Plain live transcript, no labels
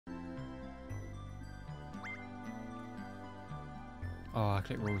Oh, I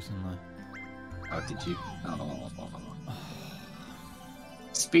clicked rules, didn't I? Oh, did you? Oh.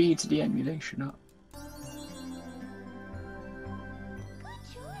 Speed to the emulation up.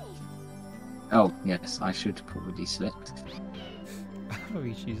 Oh, yes, I should probably select. I thought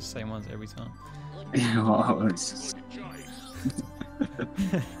we choose the same ones every time. Oh, it's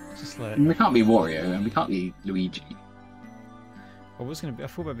Just like... we can't be Wario and we can't be Luigi. I was gonna be... I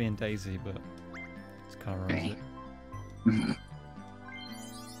thought about being Daisy, but it's kind of ruins it.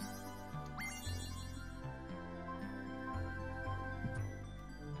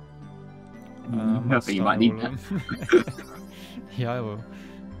 I think you might need that. Yeah, I will.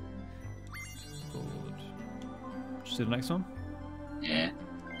 Just do the next one? Yeah.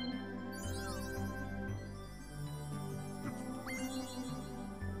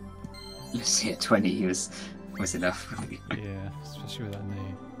 Let's see, at 20 was enough. Yeah, especially with that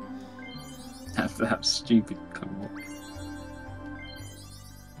knee. That stupid co-op.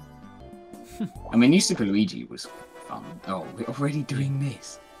 I mean, New Super Luigi was fun. Oh, we're already doing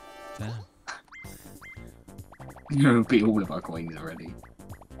this. Damn. It'll be all of our coins already.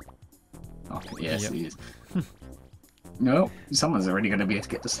 Oh, yes, Yep. it is. No, someone's already going to be able to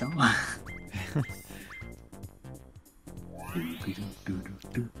get the star.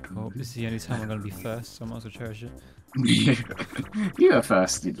 Well, this is the only time I'm going to be first, so I might as well cherish it. You were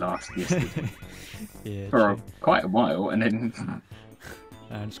first in last yesterday. Yeah, For true. quite a while, and then...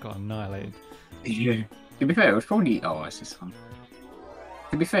 I just got annihilated. Yeah. To be fair, it was probably... Oh, this is fun.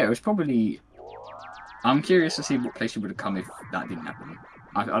 To be fair, it was probably... I'm curious to see what place you would have come if that didn't happen.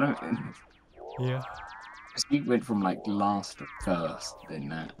 I don't... Yeah. Because you went from, like, last to first, then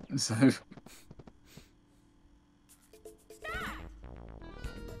that. So...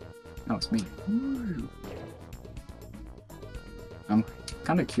 Oh, it's me. Woo. I'm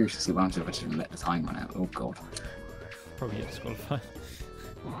kind of curious to see what happens if I just let the time run out. Oh, God. Probably get disqualified.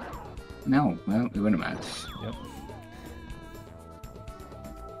 No, well, we win a match. Yep.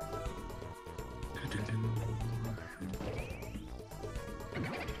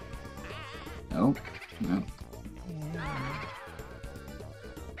 No, no.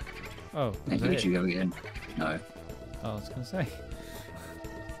 Oh, Hey, was that look it? at you go again. No. Oh, I was going to say.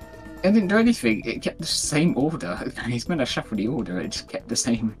 It didn't do anything. It kept the same order. He's meant to shuffle the order. It just kept the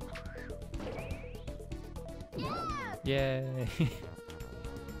same. Yay.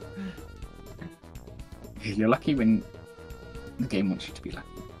 You're lucky when the game wants you to be lucky.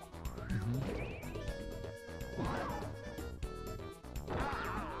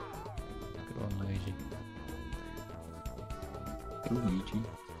 Good one, Luigi. Luigi.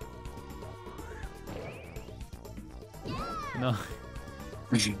 No.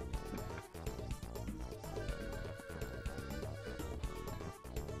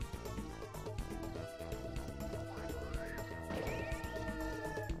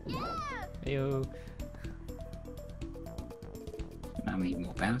 Ew. How many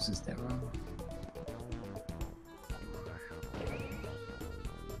more Bowsers there are?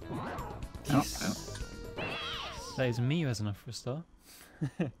 Yes. That is me who has enough for a star.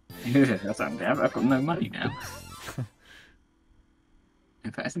 That's unfair. I've got no money now.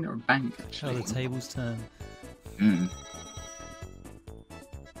 In fact, isn't there a bank Oh, actually? the tables turn. Mm.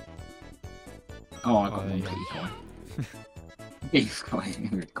 Oh, I got Oh, one yeah. pretty coin. He's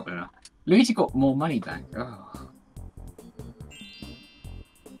got enough. Luigi got more money back. Oh.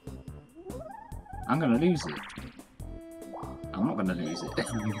 I'm gonna lose it. I'm not gonna lose it.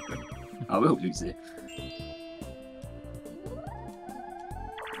 I will lose it.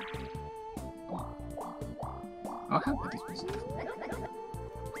 Oh, how good is this?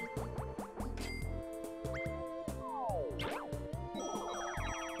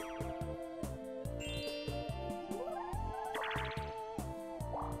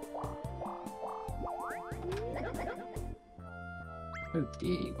 Oh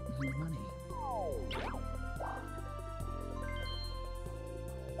dear, got no money.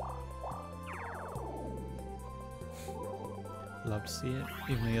 Love to see it,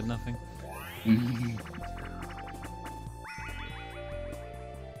 even though you had nothing.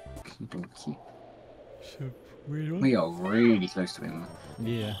 Okey-dokey. Weird one. We are really close to him.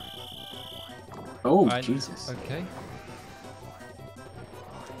 Yeah. Oh, Right, Jesus. Okay.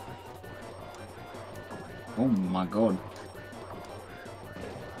 Oh my god.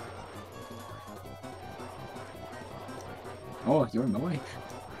 Oh, you're in my way.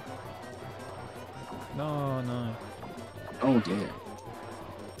 No, no. Oh dear.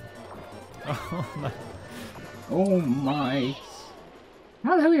 Oh no. Oh my.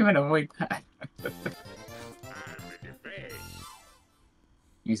 How the hell are you going to avoid that?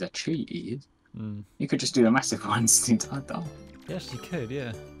 He's a cheat, he is. Mm. You could just do the massive ones the entire time. Yes, you could,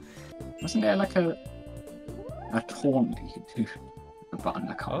 yeah. Wasn't there like a taunt that you could do? A button,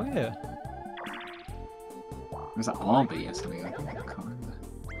 I can't Oh, remember. yeah. Was that RB or something? I think I can't remember.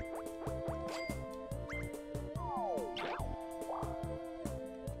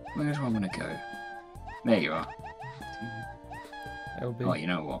 Where do I want to go? There you are. LB. Oh, you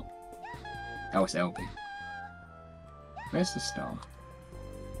know what? Oh, it's LB. Where's the star?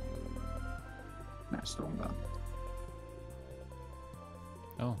 That's the wrong button.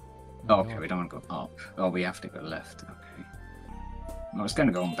 Oh. Oh, okay, we don't want to go up. Oh, we have to go left. Okay. I was going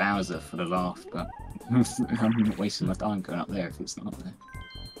to go on Bowser for the laugh, but I'm not wasting my time going up there if it's not up there.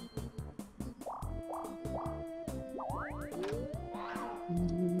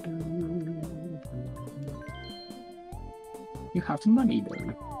 You have money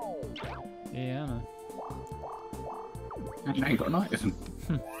though. Yeah, I know. And now you got an item.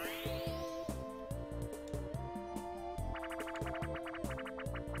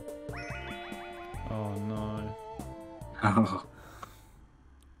 Oh no. Oh.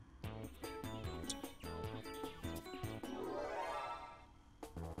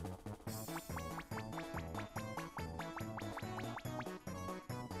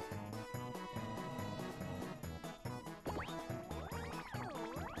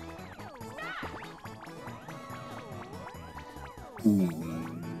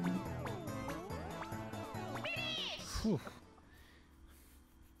 Whew.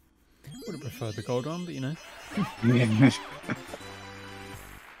 Would have preferred the gold one, but you know. Yeah.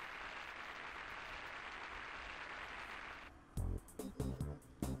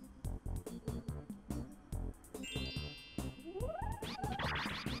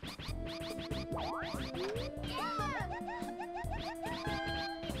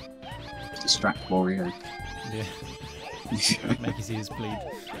 Distract Wario. Yeah. Make his ears bleed.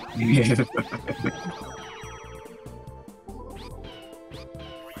 Yeah.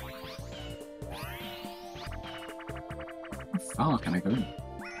 How far can I go?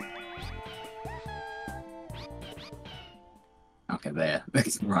 Okay, there.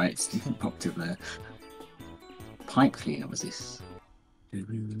 That's right. It's popped it there. Pipe cleaner was this?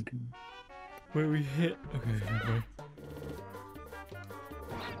 Where we hit? Okay.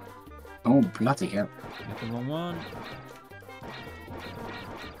 Oh, bloody hell. Hit the wrong one.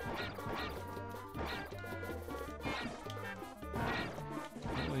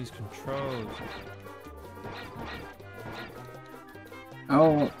 All these controls.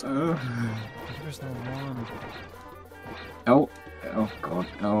 Oh, There's no one. oh, oh god,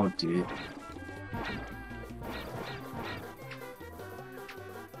 oh dear.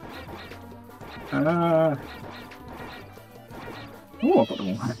 Oh, I got the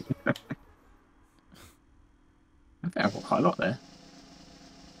one. I think I've got quite a lot there.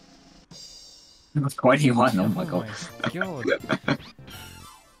 I've got 21, oh my god. God.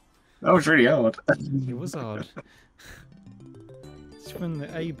 That was really hard. It was hard. It's when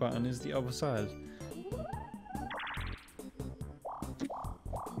the A button is the other side.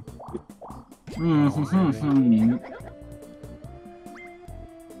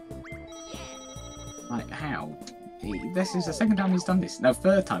 Like, how? This is the second time he's done this. No,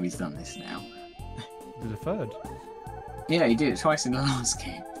 third time he's done this now. The third. Yeah, he did it twice in the last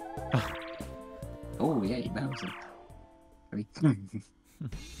game. Oh, yeah, he bounced it.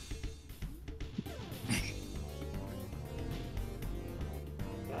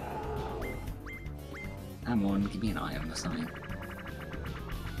 Come on, give me an eye on the sign.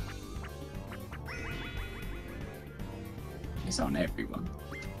 It's on everyone.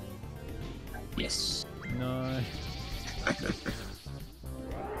 Yes. No.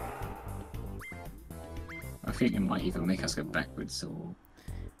 I think it might even make us go backwards, or...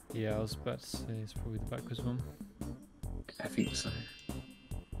 Yeah, I was about to say it's probably the backwards one. I think so.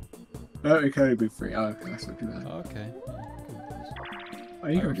 Oh, it can be free. Oh, okay, that's looking at that. Oh, okay. Yeah, good. Oh,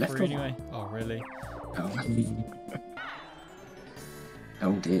 you Oh, go left free or anyway. Oh, really? Oh.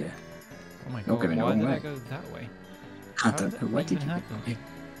 Oh dear. Oh my You're god, going the why wrong did I way. go that way? I How don't did know. that Where did even you happen?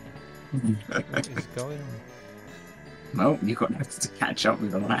 What is going on? Well, you got to catch up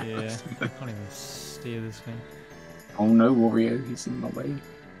with the lap. Yeah, I can't even steer this thing. Oh no, Wario, he's in my way.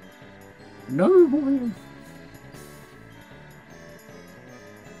 No, Wario.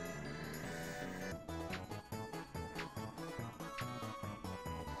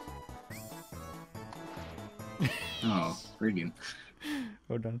 Oh, brilliant.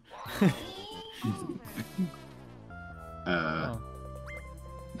 Well done. Oh,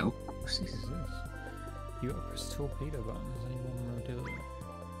 Nope. what is this? You gotta press the torpedo button. There's only one more deal.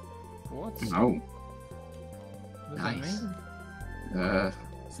 What? No. What does Nice. that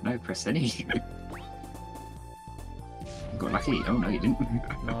mean? No, press any. got lucky. Oh no, you didn't.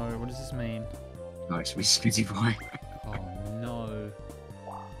 No, what does this mean? No, it's be Spitty Boy. Oh no.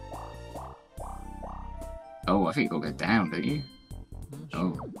 Oh, I think you got to go down, don't you? I'm not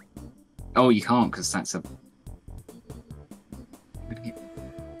Oh. sure. Oh, you can't because that's a. I'm gonna get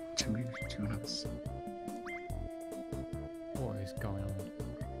two on us. What is going on?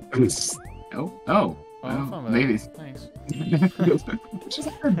 Oh, oh. Oh, I'm fine with maybe. that. Thanks. What just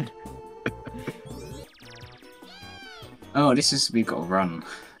happened? Oh, this is we got to run.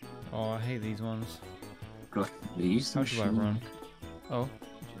 Oh, I hate these ones. Got to use the How do I machine run? Oh. I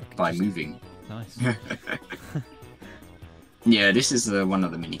can by just- moving. Nice. Yeah, this is one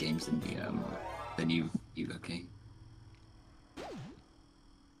of the mini games in the new Yuga game.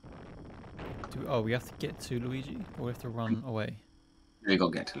 Oh, we have to get to Luigi, or we have to run away? We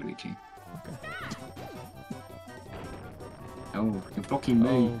got to get to Luigi. Okay. Oh, you're blocking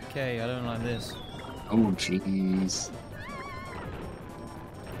me. Okay, I don't like this. Oh, jeez.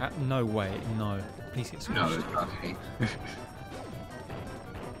 No way, no. Please get No, squished. okay.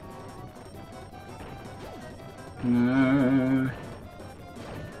 No.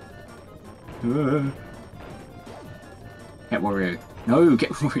 Get Wario. No, get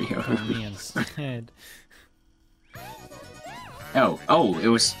Wario. Oh, me instead. Oh, it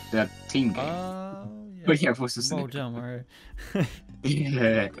was the team game. Oh, Oh, yeah. yeah, it was, isn't Well it? done, Mario.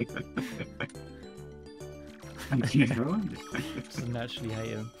 Yeah. Everyone. Just naturally hate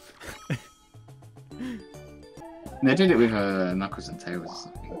him. They did it with Knuckles and Tails or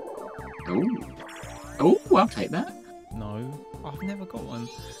something. Oh, I'll take that. No, I've never got one.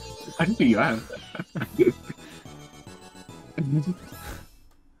 I don't think you have.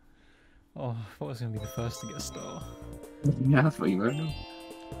 Oh, I thought I was going to be the first to get a star. Yeah, I thought you were.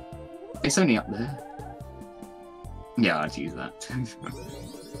 It's only up there. Yeah, I'd use that.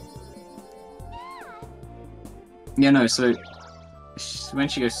 Yeah, no, so when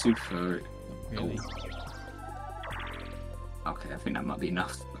she goes super... Really? Okay, I think that might be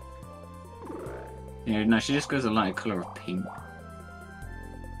enough. Yeah, no, she just goes a light colour of pink.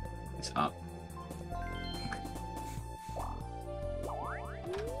 It's up.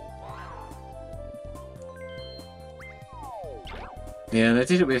 Yeah, they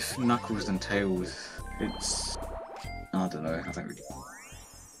did it with Knuckles and Tails. It's... I don't know, I don't really...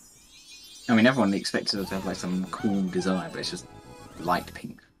 I mean, everyone expected her to have like some cool design, but it's just light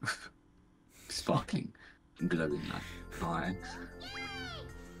pink. Sparkling and glowing like fire.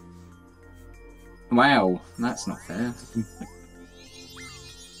 Wow, that's not fair.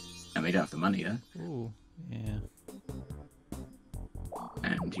 And we don't have the money though. Ooh, yeah.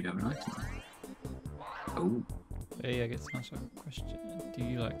 And you have an item. Oh, Hey, I get to answer a question. Do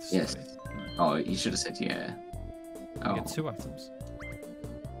you like to Yes. space? No. oh, you should have said yeah. I Oh, get 2 items.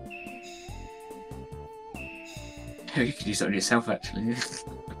 you could use that on yourself actually.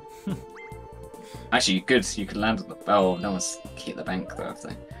 Actually, you could. You could land on the. Oh, no one's hit the bank though, have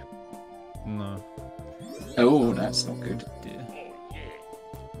they? No. Oh, that's not good. Dear.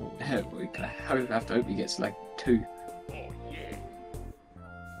 Yeah, we have to hope he gets like 2.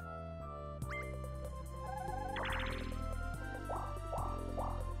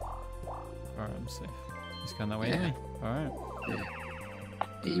 Alright, I'm safe. He's going that way, Yeah. isn't he? Alright.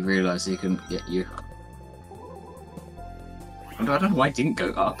 He realised he couldn't get you. I don't know why it didn't go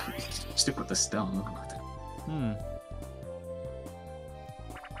up. Still got the star. Hmm.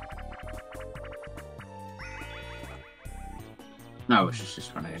 No, it's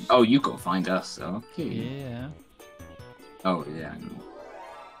just running. Oh, you got to find us. Okay. Yeah. Oh, yeah. I know.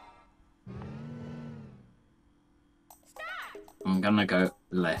 I'm gonna go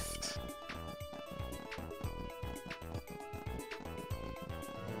left.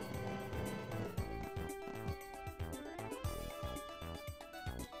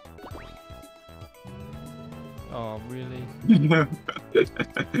 Oh, really?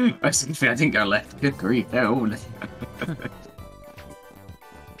 I didn't go left. Good grief, they're all left.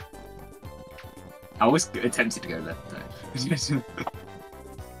 I was tempted to go left though.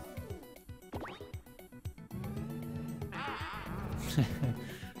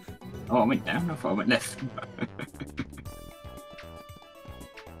 Oh, I went down. I thought I went left.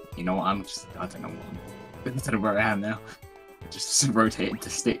 You know what? I don't know what I don't know where I am now. Just rotated to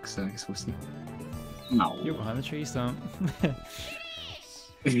stick, so I guess we'll see. No. You're behind the tree stump.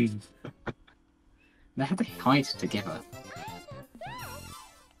 How do they hide together?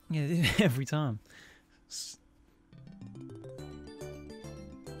 Yeah, they do it every time.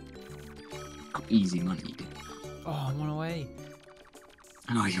 Got easy money, you did. Oh, I'm on away.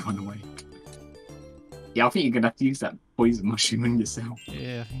 Oh, you run away. Yeah, I think you're gonna have to use that poison mushroom on yourself.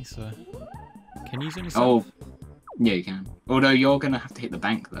 Yeah, I think so. Can you use it on yourself? Oh, Yeah, you can. Although you're gonna have to hit the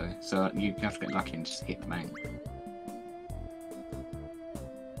bank though, so you have to get lucky and just hit the bank.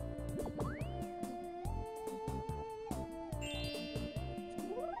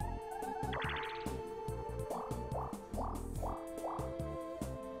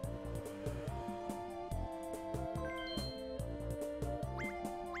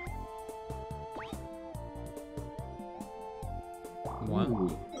 Wow.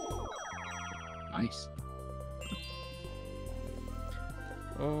 Ooh. Nice.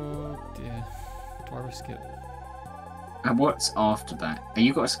 Oh dear. Do I risk it? And what's after that? And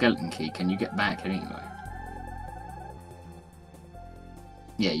you got a skeleton key. Can you get back anyway?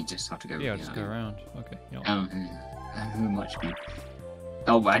 Yeah, you just have to go. Yeah, I'll just go around. Okay. You know. Oh, how much be?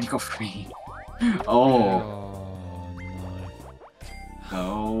 Oh, man, you got 3. Oh. Oh no.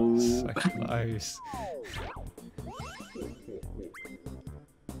 Oh. So close.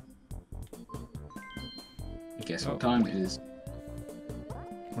 Guess what time it is?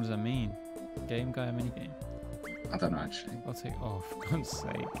 What does that mean? Game guy, mini game? I don't know actually. I'll take. Oh, for God's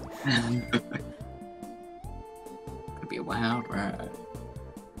sake. Could be a wild ride.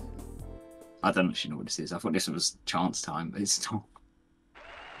 I don't actually know what this is. I thought this was chance time, but it's not.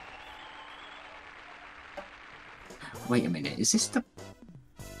 Wait a minute, is this the...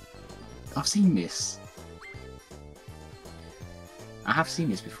 I've seen this. I have seen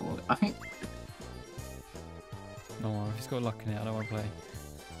this before. I think... No, if he's got luck in it, I don't want to play.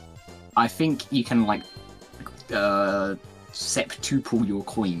 I think you can, like, septuple your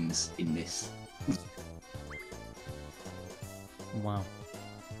coins in this. Wow.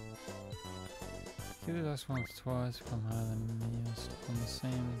 Kill the last once, twice, become higher than me, or step on the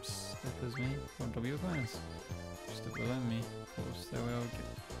same step as me, or double your coins. Step below me, of course, there we are.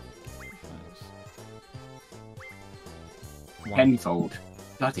 Get coins. Wow. Penfold.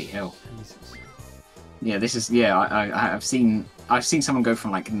 Bloody hell. Jesus. Yeah, this is... Yeah, I've seen someone go from,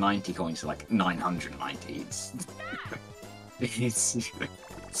 like, 90 coins to, like, 990. It's... it's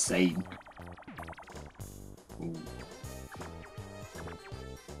insane. Ooh.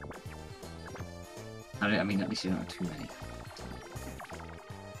 I mean, at least you don't have too many.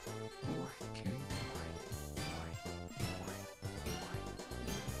 Okay.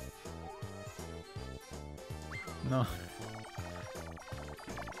 No.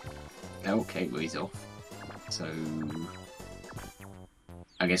 Okay, well, he's off. So...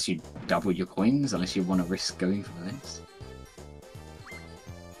 I guess you double your coins, unless you want to risk going for this.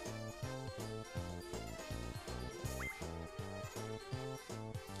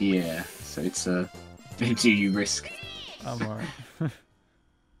 Yeah, so it's a... do you risk? I'm alright.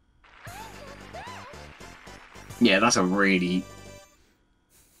 Yeah, that's a really...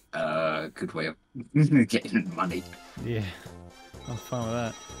 good way of getting money. Yeah. I'm fine with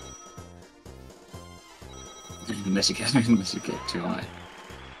that. unless you get too high.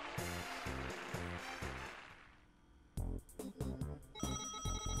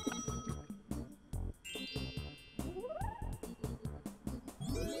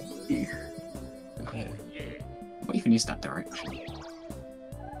 What even is that direction?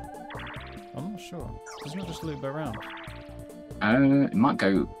 I'm not sure. Doesn't it just loop around? It might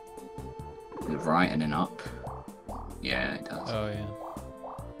go right and then up. Yeah, it does. Oh yeah.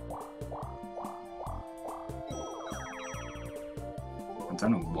 I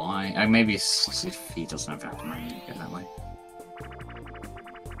don't know why. Maybe it's if he doesn't have that money, you go that way.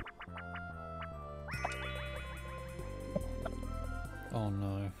 Oh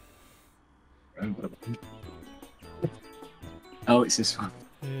no. Oh, it's this one.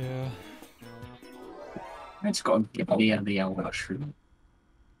 Yeah. I just got to get the old mushroom.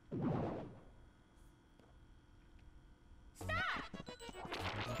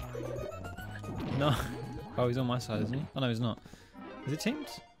 No. Oh, he's on my side, isn't he? Oh no, he's not. Is it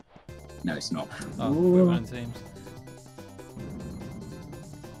teams? No, it's not. Oh, we're running teams.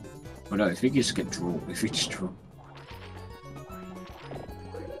 Well, no, if we just get draw, if we just draw.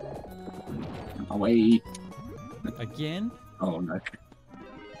 Away. Again? Oh no.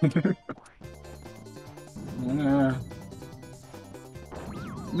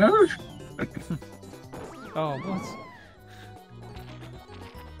 No. Oh, what?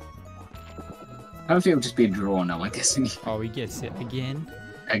 Hopefully it'll just be a draw now, I guess. Oh, he gets it again?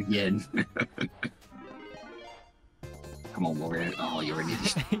 Again. Come on, Warrior. Oh, you're an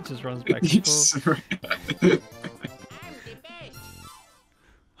idiot. He just runs back and forth.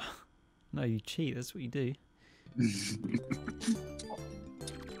 No, you cheat. That's what you do.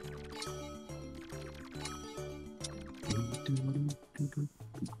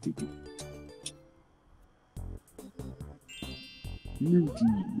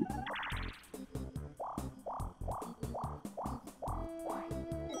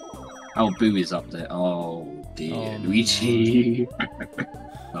 Oh, Boo is up there. Oh dear, Oh, Luigi.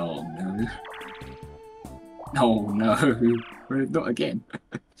 Oh no. Oh no. Not again.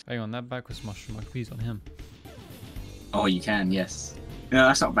 Hang on, that backwards mushroom, I could use on him. Oh, you can, yes. No,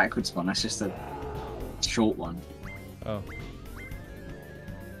 that's not a backwards one. That's just a short one. Oh.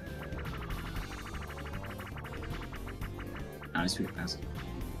 No, it's with Bowser.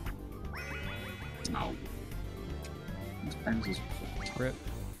 No. It's Bowser's. Rip.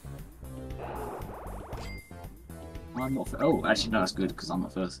 I'm not. Oh, actually, no, that's good because I'm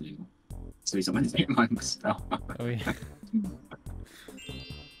not first anymore. So he's not going to hit my spell. Oh yeah.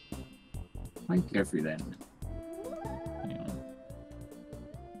 I can go through then. Hang on.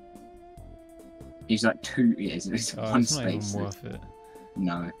 He's like two. Yeah, it's Oh, one it's not space. even worth it.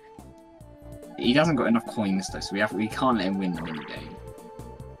 No. He doesn't got enough coins though, so we can't let him win the mini game.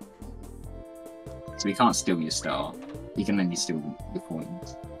 So we can't steal your star. You can only steal the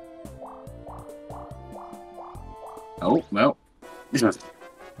coins. Oh well.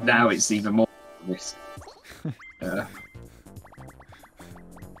 Now it's even more risk.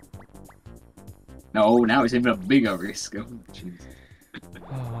 No, now it's even a bigger risk. Oh, jeez.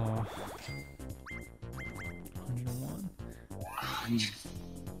 Oh. 101.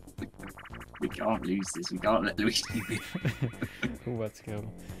 We can't lose this. We can't let Luigi win. Oh, let's go.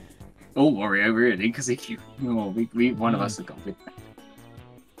 Oh, Wario, really? Because he, oh, we one of us have got it.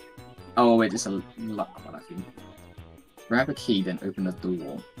 Oh, wait, it's a luck one, I think. Grab a key, then open a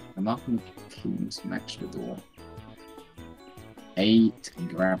door. The mark on the key must match the door. A to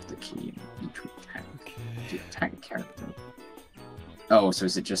grab the key, and E to attack. To attack character. Oh, so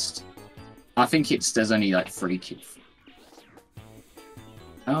is it just? I think there's only like 3 keys.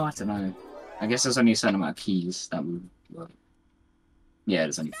 Oh, I don't know. I guess there's only a certain amount of keys that would work. Yeah,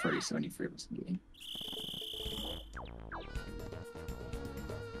 there's only 3, so only 3 of us can get in.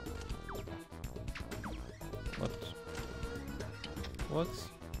 What? What?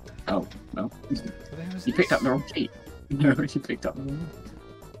 Oh, no. What the hell is You picked this? up the wrong key. No, you picked up the wrong one.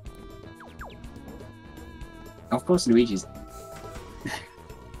 Of course, Luigi's.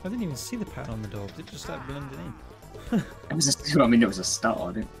 I didn't even see the pattern on the door. It just started blending in. It was I mean, it was a start.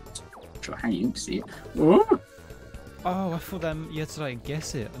 I didn't sure how you didn't see it. Oh, Oh, I thought that you had to like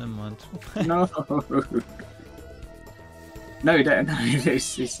guess it. Never mind. no. No, don't. No,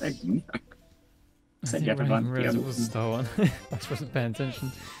 it's no. I Said you didn't had to even run. realise it was a star one. I just wasn't paying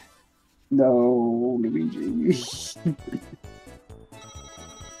attention. No, Luigi.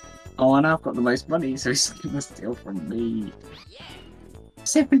 Oh, and I've got the most money, so he's going to steal from me.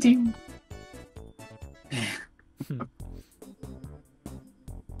 17.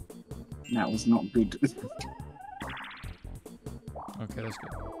 That was not good. Okay, that's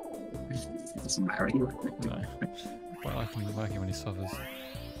good. It's Mario. No. Well, I can like it when he suffers.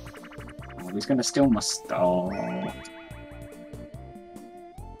 Oh, he's going to steal my star.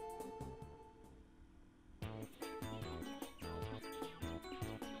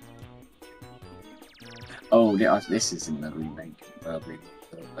 Oh, yeah, this is in the remake. What we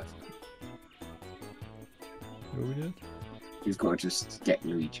did? We've got to just get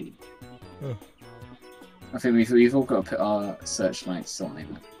Luigi. Oh. I think we've all got to put our searchlights on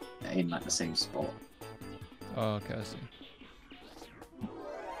him in like the same spot. Oh, okay, I see.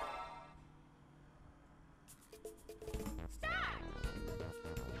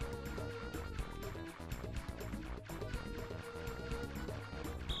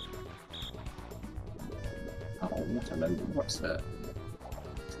 Oh, what a load! What's that?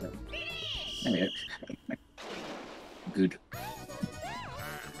 There we go. Good.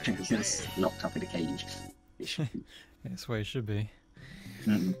 He's just locked up in a cage. Yeah, that's where it should be.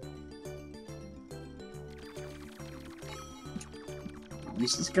 Mm.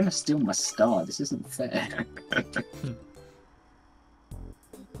 This is gonna steal my star. This isn't fair.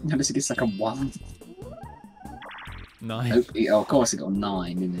 No, this gets like a 1. 9. Oh, of course it got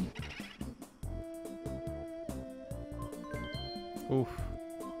 9, didn't it? Oof.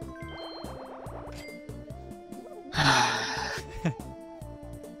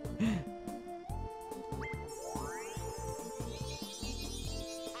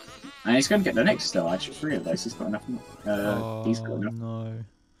 And he's going to get the next star. Actually, 3 of those. He's got enough. Oh, He's got enough. no.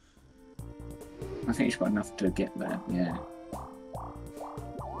 I think he's got enough to get there. Yeah.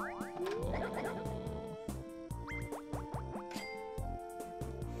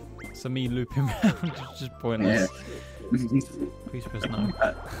 So me looping around is just pointless. Yeah. Please press no.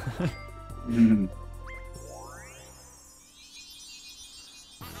 Mm.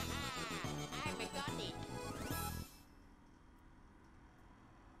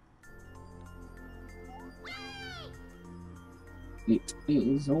 It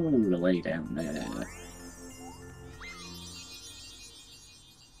is all the way down there.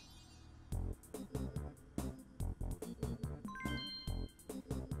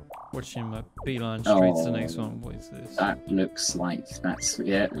 Watching my beeline straight to the next one. What is this? That looks like that's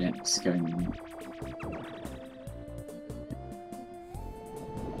yeah, it's going.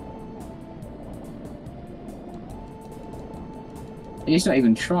 He's not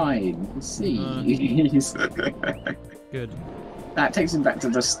even trying. See, Good. That takes him back to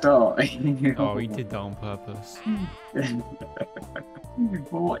the start. Oh, he did that on purpose.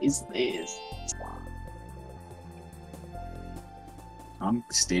 What is this? I'm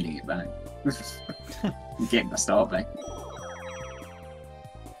stealing it back. I'm getting my start back.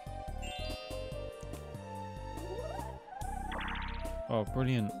 Oh,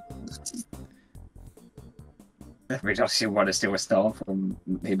 brilliant. We just still want to steal a star from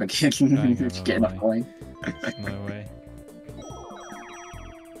him again. Getting a point. No way.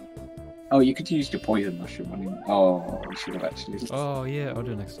 Oh, you could use your poison mushroom on him. Oh, we should have actually. Oh yeah, I'll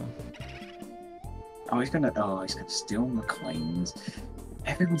do it next time. Oh, he's gonna steal my coins.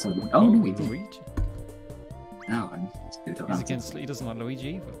 Everyone's on. Oh, no, he did. Luigi. No, He's against. He doesn't like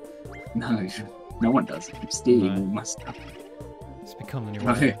Luigi either. No, no one does. I'm stealing all my stuff. It's becoming your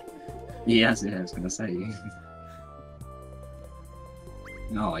way. Yes, yeah, I was gonna say.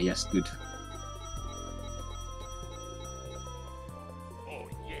 Oh yes, good. Oh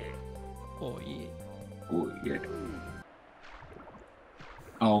yeah. Oh yeah. Oh yeah.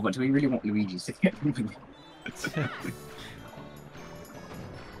 Oh, but do we really want Luigi to get them?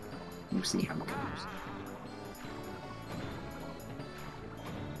 We'll see how it goes.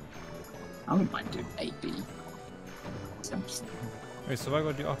 I wouldn't mind doing A, B. Wait, so I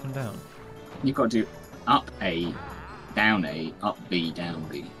got to do up and down? You've got to do up A, down A, up B, down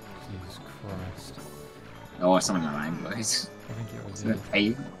B. Jesus Christ. Oh, something like that, anyways. I think it was Isn't it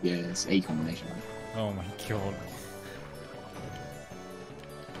A? Yeah, it's A combination. Oh my god.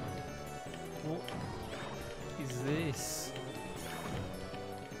 What is this?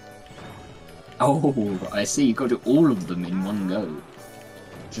 Oh, I see. You've got to do all of them in one go.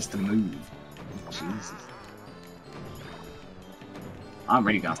 Just to move. Jesus. I'm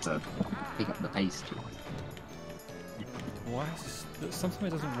really going to have to pick up the pace. Why is this, something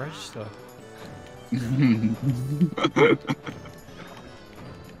that doesn't register?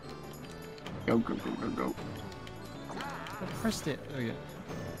 Go, go, go, go, go. I pressed it. There we go.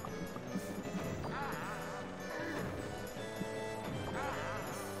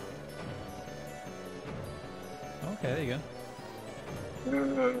 Okay, there you go.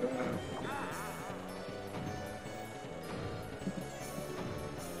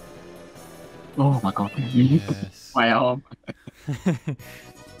 Oh my god. Yes. My arm.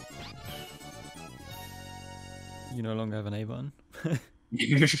 You no longer have an A button.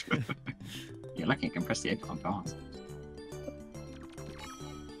 You're lucky I can press the A button fast.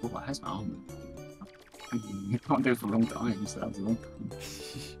 Oh, I has my arm. I can't do it for a long time, so that was a long time.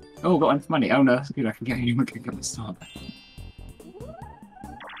 Oh, got enough money. Oh no, that's good. I can get the star back.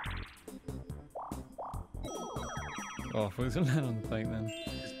 Oh, I thought it was going to land on the plate then.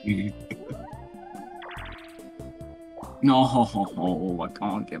 No, I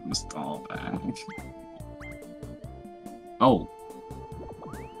can't get my star back. Oh.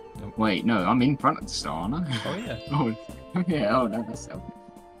 Wait, no, I'm in front of the star, aren't I? Oh yeah. Oh, yeah, oh no, that's so.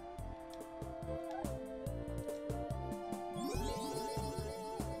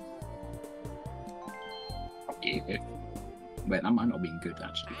 Yeah. Wait, that might not be good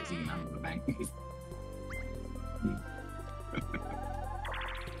actually, because he can handle the bank.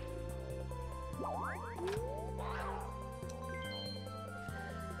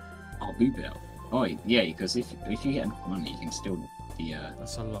 Oh, Boo Bell. Oh, yeah, because if you get enough money, you can still the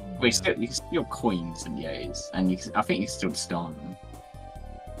That's a lot. But you can steal coins and A's, and I think you can still start them.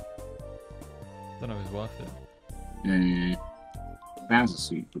 Don't know if it's worth it. Bowser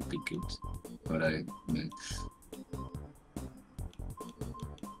suit would be good, but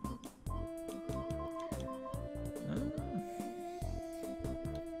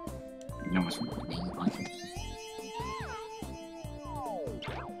no much more money, I think.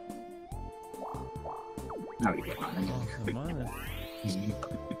 Now we get money. Oh, so mine then.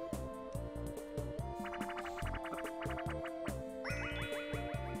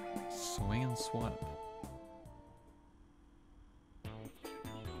 Swing and swipe.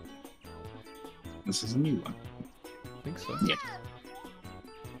 This is a new one. I think so. Yeah.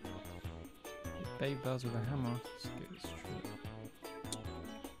 Babe Bowser with a hammer. Let's get this straight.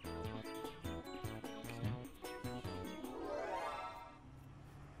 Okay.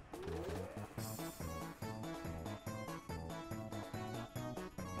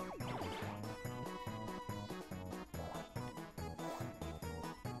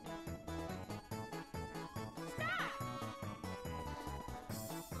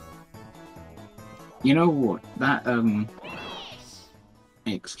 You know what? That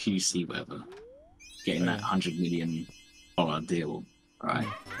XQC whatever, getting that $100 million deal, right?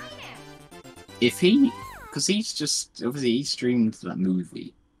 If he, because he's just obviously he streamed that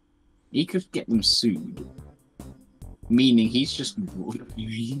movie, he could get them sued. Meaning he's just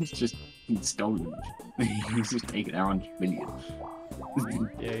stolen. He's just taken our $100 million.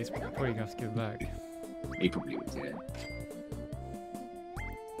 Yeah, he's probably gonna have to give it back. He probably would, yeah.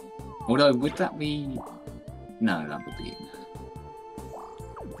 Although, would that be? No, that would be it.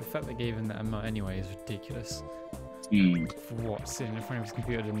 The fact they gave him that amount anyway is ridiculous. For what? Sitting in front of his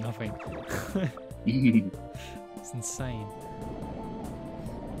computer doing nothing. It's insane.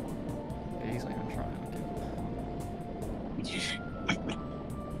 Yeah, he's not even trying.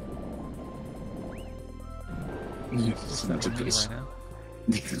 That's a piece. Right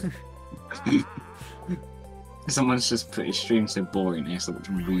now. Someone's just put his stream so boring he has to watch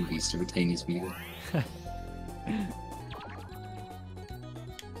movies to retain his view.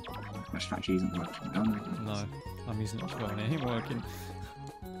 My strategy isn't working. No, I'm using it as well and it ain't working.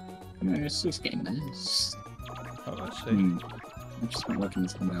 No, it's just getting there. It's... Oh, actually. It's just not working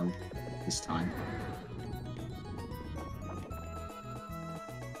as well this time.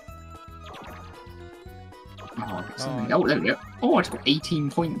 Oh, there we go. Oh, I just got 18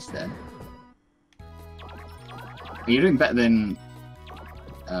 points there. You're doing better than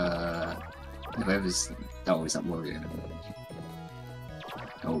whoever's. Oh, is that Warrior?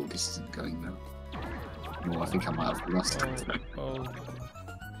 Oh, this isn't going well. Oh, I think I might have lost it.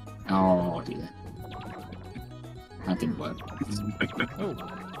 Oh dear. That didn't work. Oh.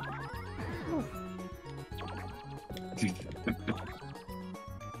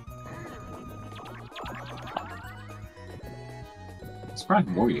 Surprised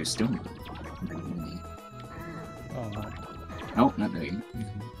Warrior's still. Oh no. Oh, not really.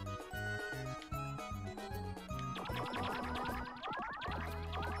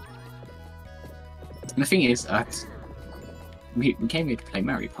 And the thing is, we came here to play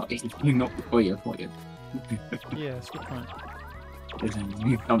Mario Party, not Warrior. Yeah, that's a good point.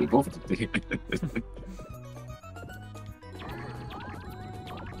 You can't be bothered to do it.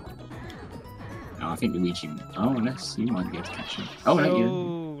 Oh, I think Luigi. Oh, unless you might be able to catch him. Oh, no, you.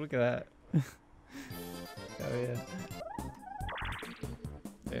 Look at that. Oh yeah.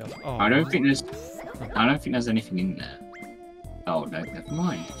 Yeah. Oh, I don't think there's anything in there. Oh no, never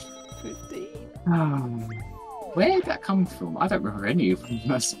mind. 15. Oh, where did that come from? I don't remember any of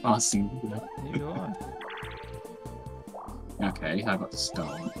them us passing. Neither do I. Okay, I got the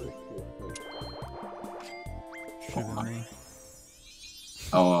star. Should be me.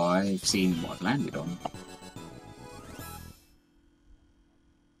 Oh, I've seen what I've landed on.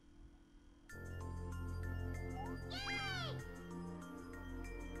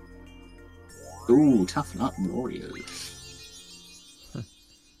 Ooh, toughen up, Warriors.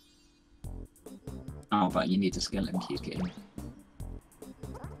 Oh, but you need a skeleton key to get in.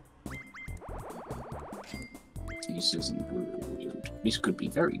 This isn't good. This could be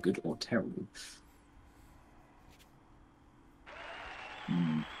very good or terrible.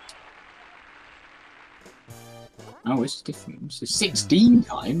 Oh, it's different. It's 16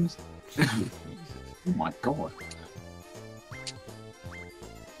 times? Oh my god.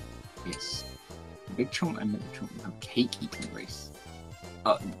 Yes. Big Trump and Little Trump have cake eating race.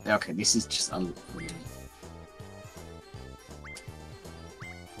 Oh, okay, this is just a really...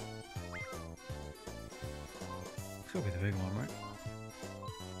 It's gotta be the big one, right?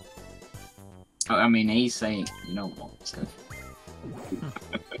 Oh, I mean, he's saying, you know what, let's go.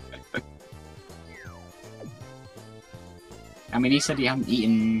 I mean, he said he hadn't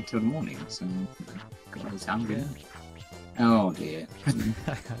eaten till the morning, so God, he's hungry. Yeah. Oh dear.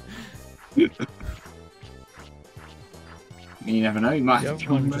 You never know, you might have The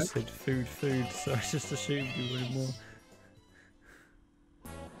other one just said food, so I just assumed you wanted more.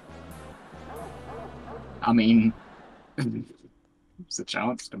 I mean, it's a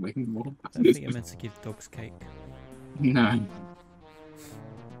chance to win more. I don't think you're meant to give dogs cake. No.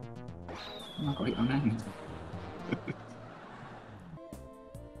 I've got it on hand.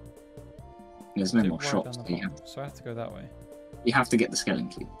 There's no more shops. So I have to go that way. You have to get the skeleton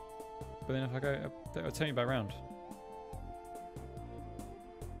key. But then if I go, it'll turn you back round.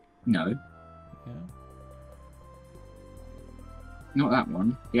 No. Yeah. Not that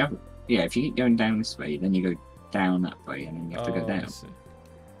one. Yeah, if you keep going down this way, then you go down that way, and then you have to go down.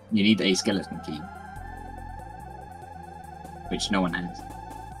 You need a skeleton key. Which no one has.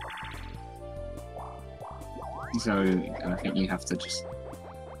 So, I think you have to just...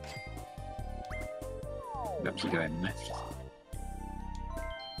 You have to go in left.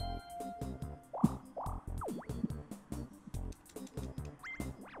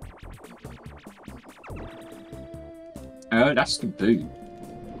 Oh, that's the boo.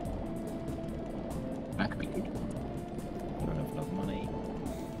 That could be good. I don't have enough money.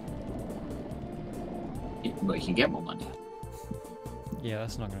 Well, you can get more money. Yeah,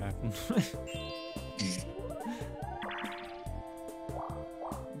 that's not gonna happen.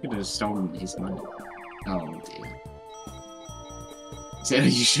 You could have stolen his money. Oh dear. So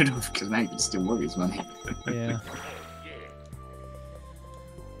you should have, because now you can still work his money. Yeah.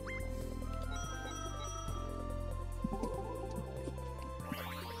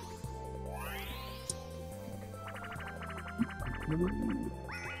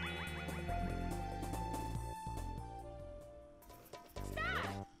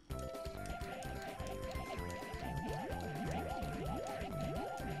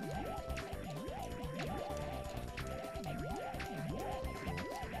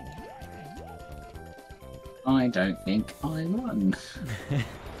 I don't think I won. I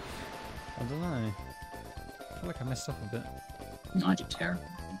don't know. I feel like I messed up a bit. I did terrible.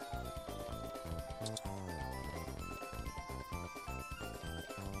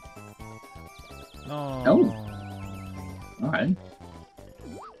 Oh. Oh. Alright.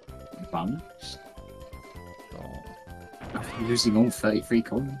 Fun. Oh. Losing all 33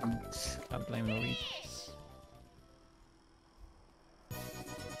 coins. I blame Luigi.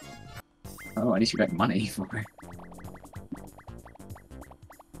 Oh, at least you got money for it.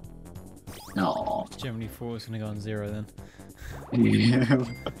 Oh. Germany 4 is gonna go on 0 then. Yeah. I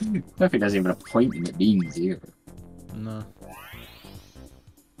don't think there's even a point in it being 0. No.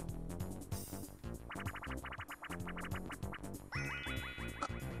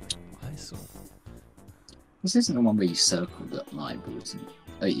 I saw. This isn't the one where you circle that line, but isn't it?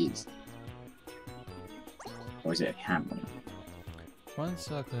 Oh, it is. Or is it a camera? One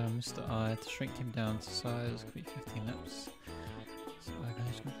circle on Mr. I to shrink him down to size, complete 15 laps. So I can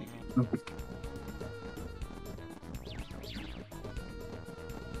just completely.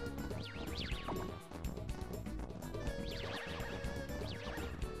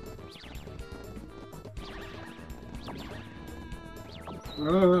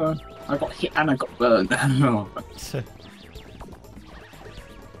 I got hit and I got burned. No.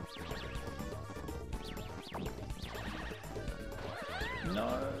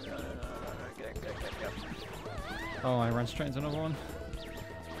 Oh, I ran straight into another one.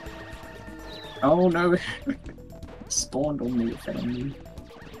 Oh no! Spawned on me, it fell on me.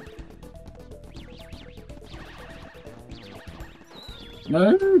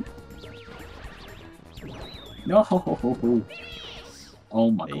 No! No! Oh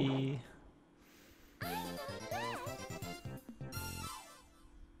my god. Hey.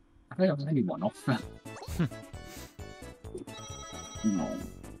 I think I was only one off. No.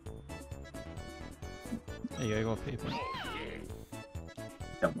 There you go, you got a pity point.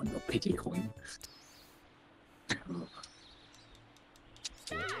 Don't want your pity coin.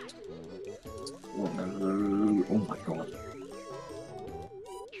 Oh no! Oh my god.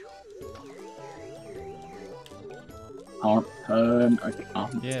 Can't turn. Okay,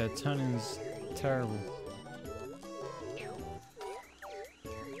 Yeah, turning's terrible.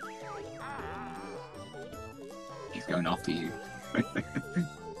 He's going after you. You ain't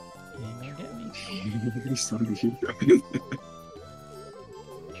gonna get me. He's starting to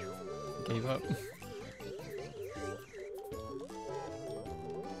Gave up.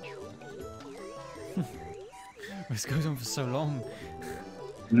 This goes on for so long.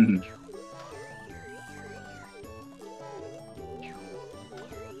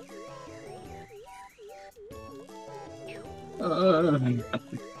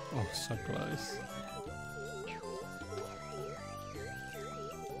 Oh, so close.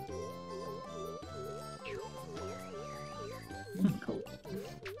 Cool.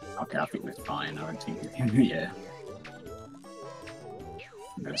 Okay, I think we're fine. I don't think we yeah.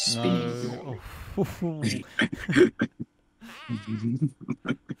 I'm gonna spin No. Oh.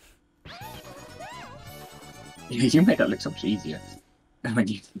 You made that look so much easier. When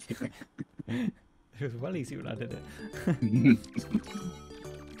you It was well easy when I did it.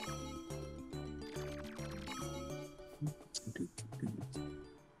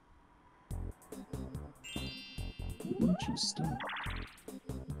 Interesting.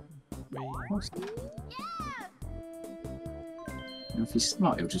 If he's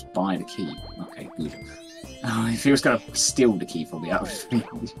smart, he'll just buy the key. Okay, good. Oh, if he was going to steal the key from me, that would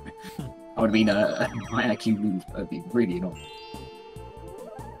have been a my IQ move. That would be really annoying.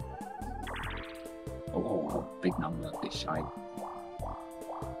 Oh, big number, bit shy.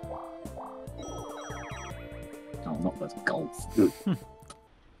 Oh, not the golf.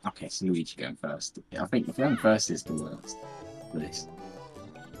 Okay, so Luigi going first. I think going first is the worst for this.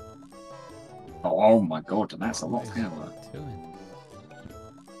 Oh my god, that's a lot of What is power. he doing?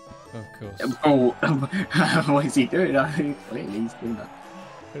 Of course. Oh, what is he doing? I mean, clearly he's doing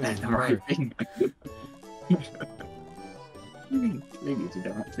Who's the right broke? thing. Clearly did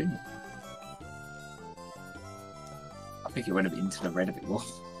the right thing. I think it went a bit into the red a bit more.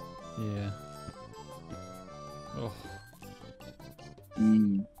 Yeah. Oh.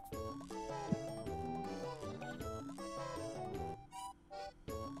 Mm.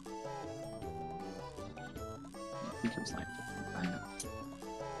 I think it was like,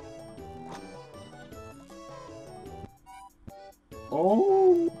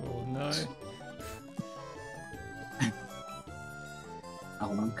 oh, Oh no.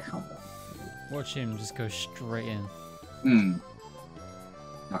 oh no, come on. Watch him just go straight in. Hmm.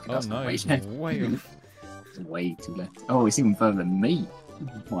 Okay, Oh that's no, not way he's left. way off. It's way too left. Oh, it's even further than me.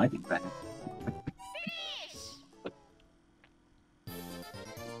 Well, I did better.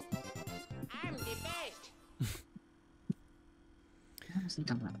 I'm the best. How has he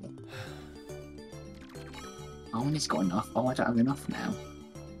done that? Oh, and he's got enough. Oh, I don't have enough now.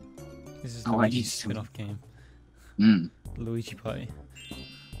 This is Oh, I Luigi's need to- spin-off game. Hmm. Luigi Party.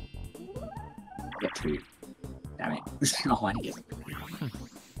 Get through. Damn it. Oh, I need it.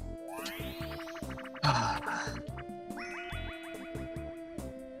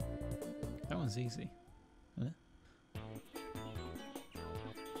 That one's easy.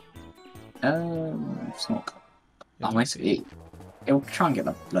 It's not. Oh, I see. It'll try and get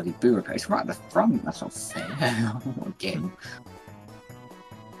the bloody boo repair. It's right at the front. That's not fair. Again.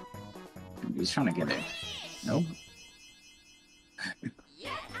 He's trying to get it. No.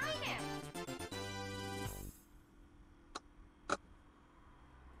 Yes, I am.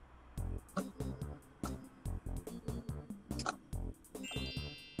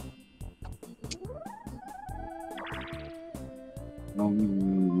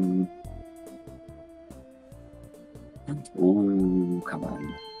 Oh, come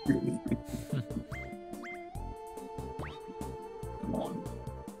on. Come on.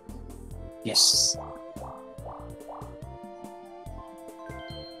 Yes.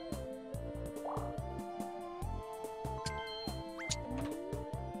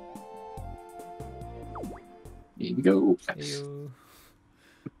 Here we go. Heyo.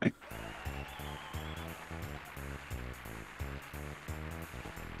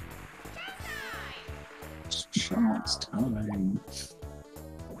 Shots time.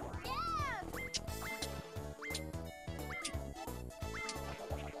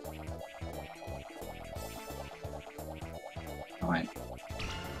 Alright.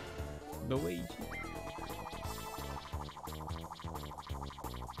 Luigi.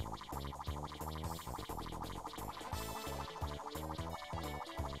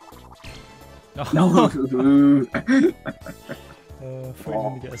 No!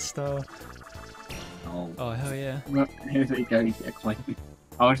 Threatening to get a star. Oh. Oh hell yeah. Well, here we go, you get a coin.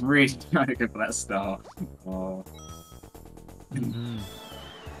 I was really trying to go for that star. Oh. Mm-hmm.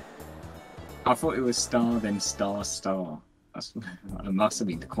 I thought it was star, then star, star. That's, that must have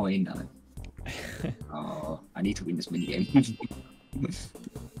been the coin though. Oh, I need to win this minigame.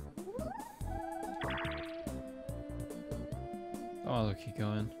 Oh look, you're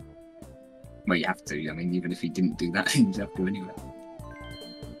going. Well, you have to. I mean, even if you didn't do that, you have to anyway.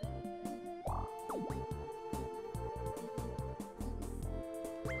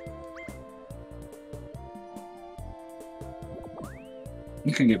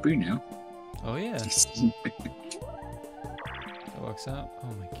 You can get Boo now. Oh yeah. That works out.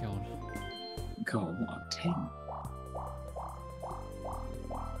 Oh my god. God, what a 10.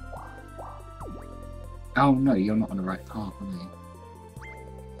 Oh no, you're not on the right path, are you?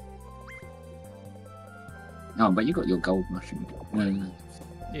 Oh, but you got your gold mushroom.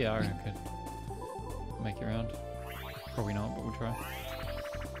 Yeah, I reckon I could make it around. Probably not, but we'll try.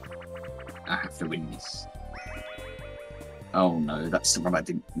 I have to win this. Oh no, that's the one I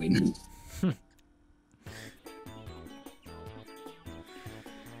didn't win.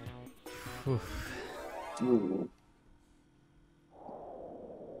 Oof. Ooh.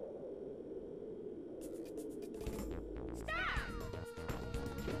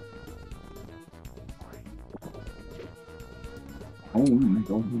 Oh my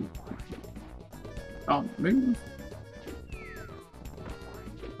god. Oh, move.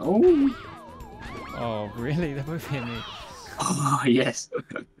 Oh. Oh really? They both hit me. Oh, yes.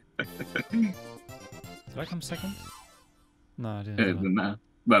 Did I come second? No, I didn't. did I? Nah.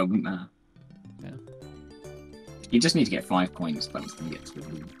 Well, nah. Yeah. You just need to get 5 points, but it's going to get to the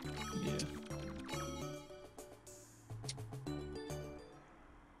win. Yeah.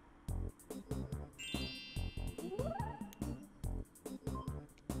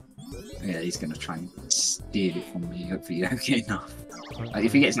 Yeah, he's gonna try and steal it from me. Hopefully you don't get enough. Like,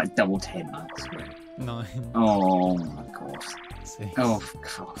 if he gets like double 10, I swear. 9. Oh my god. 6. Oh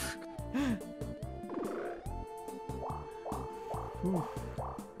god. Ooh.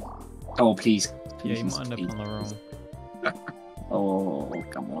 Oh please. Yeah, you please, might end please. up on the wrong. Oh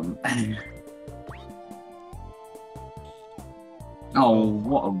come on. Oh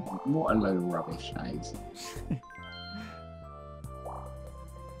what a load of rubbish that is.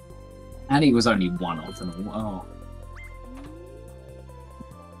 And he was only one of them. Oh.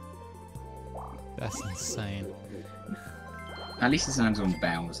 That's insane. At least his hand's on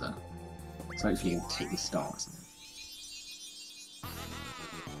Bowser. So hopefully he'll take his stars.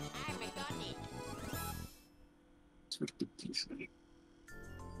 It's ridiculous.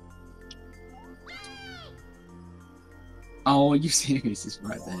 Oh, are you serious? It's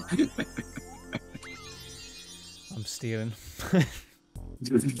right there. I'm stealing.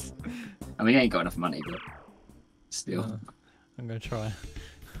 I mean, I ain't got enough money, but still. I'm gonna try.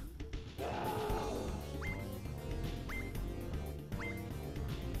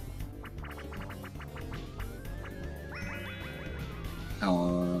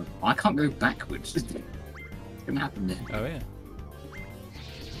 Oh, I can't go backwards. What's gonna happen there? Oh yeah.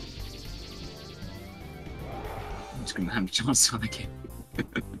 I'm just gonna have a chance on again.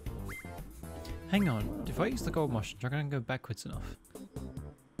 Hang on. If I use the gold mushroom, am I gonna go backwards enough?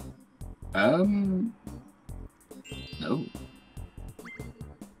 No.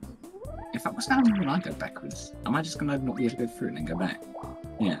 If that was happening when I go backwards, am I just gonna not be able to go through and then go back?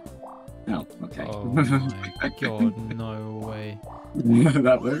 Yeah. Oh, okay. Oh my god, no way.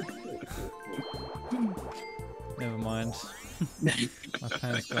 That worked. Never mind. My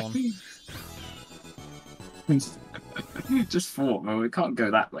plan's gone. Just thought, well, we can't go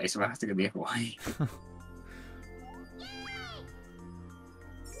that way, so I have to go the other way.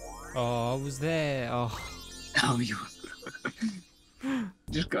 Oh, I was there. Oh, Oh, you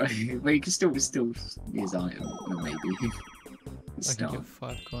just go. But you can still use item, maybe. I can Start. get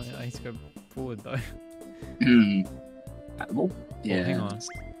 5 coins. I need to go forward though. Hmm. Well, yeah. Oh, hang on.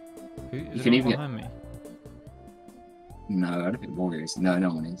 Who You is can it even behind me? No, I don't think Warrior is. No, no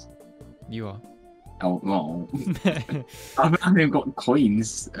one is. You are. Oh, well. I haven't even got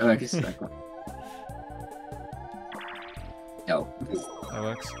coins. I guess I got. Oh. That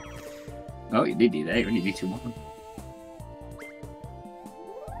works. Oh, you did do that. You only need 2 more.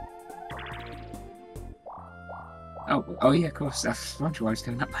 Oh yeah, of course. That's why I was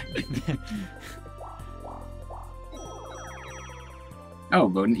doing that way. Oh,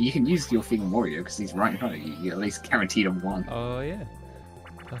 but you can use your thing on Warrior because he's right in front of you. You're at least guaranteed on 1. Oh yeah.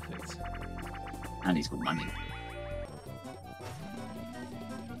 Perfect. And he's got money.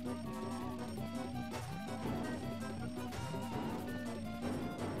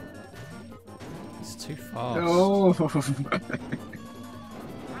 It's too fast. Oh!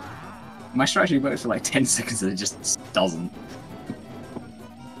 My strategy works for like 10 seconds and it just doesn't.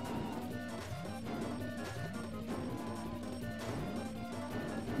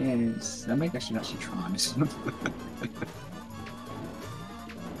 Yes, maybe I should actually try this.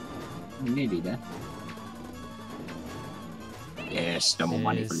 Nearly there. Yes, no more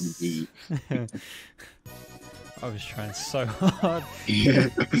money for Yes. Luigi. I was trying so hard.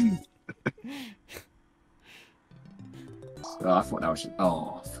 Oh, I thought that was.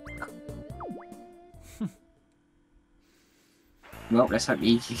 Oh. Well, let's hope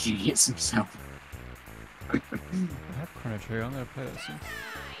he gets himself. I have Chrono Trigger. I'm gonna play that soon.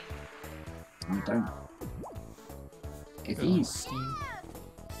 I don't. If Go on he, Steam.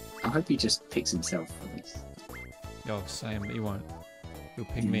 I hope he just picks himself at least. Oh, same, but he won't. He'll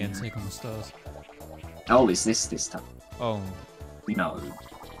pick me and take on the stars. Oh, is this time? Oh, No.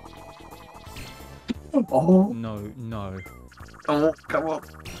 Oh. no, no. Oh, come on.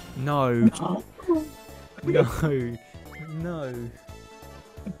 No, Oh. no, no.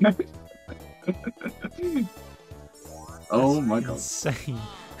 Oh my god. Insane.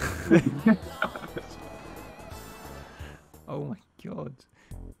 Oh my god.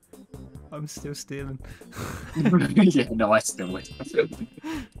 I'm still stealing. Yeah, no, I still win.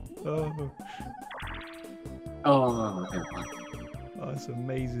 Oh, Oh, never mind. that's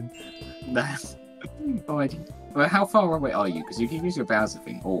amazing. That's. Oh, I did. Well, how far away are you? Because you can use your Bowser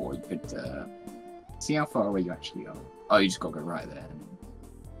thing, or you could see how far away you actually are. Oh, you just gotta go right there.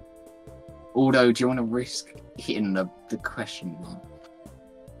 Although, do you want to risk hitting the question mark?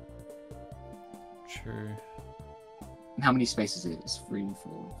 True. How many spaces is it? It's 3,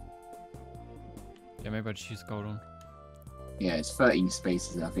 4. Yeah, maybe I'd choose gold on. Yeah, it's 13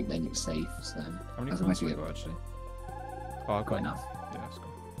 spaces. I think then you're safe. So How many as long as coins you have I get got actually? Oh, I've got enough. Yeah, that's cool.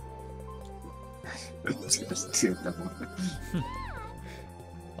 Just two of them.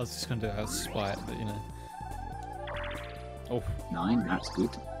 I was just gonna do it out of spite, but you know. Oh. 9, that's good.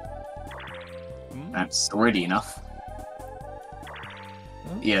 Mm. That's already enough.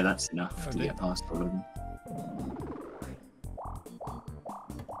 Oh. Yeah, that's enough Oh, to dear. get past all of them.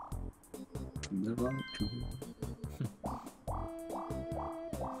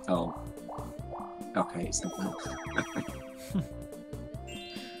 Oh. Okay, it's not that.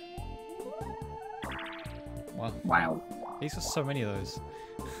 Wow. Wow. He's got so many of those.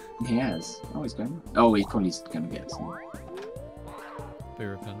 He has. Oh, he's going. Oh, he's probably going to get some. Be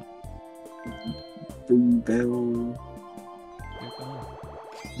repent. Boom, Bill. Oh.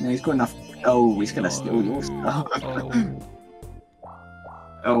 No, he's got enough. Oh, he's going to steal your stuff.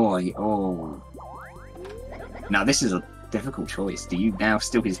 Oh. Oh. Now, this is a difficult choice. Do you now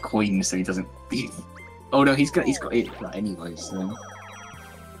steal his coin so he doesn't. Oh, no, he's got it like, anyway, so.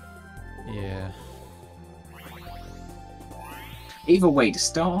 Yeah. Either way, the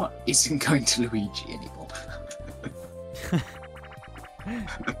star isn't going to Luigi anymore.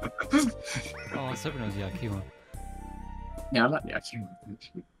 Oh, I was hoping it was Yakima. Yeah, I like the IQ.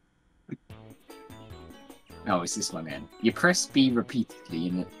 Oh, it's this one then. You press B repeatedly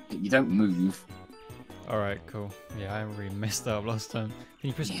and you don't move. Alright, cool. Yeah, I really messed up last time. Can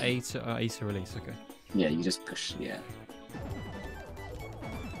you press Yeah. A to release? Okay. Yeah, you just push, yeah.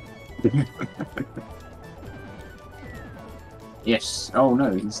 Yes. Oh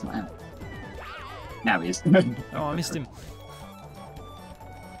no, he's not out. Now he is. Oh, I missed him.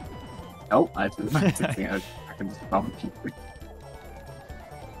 Oh, I didn't think I can just bump you.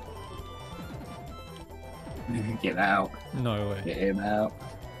 Get out. No way. Get him out.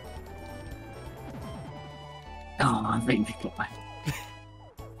 Oh, I think they got back.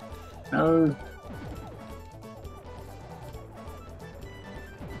 No.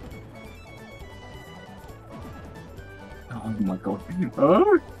 Oh my god.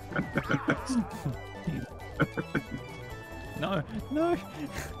 Oh! No, no.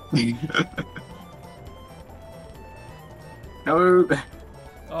 No!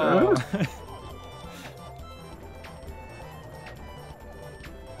 Oh.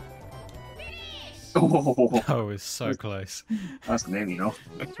 Oh, That was so close. that's nearly enough.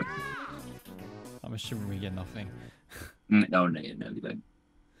 I'm assuming we get nothing. No, you don't.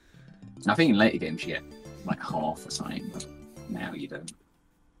 I think in later games you get like half or something, but now you don't.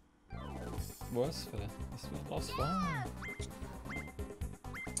 Worse for this last one.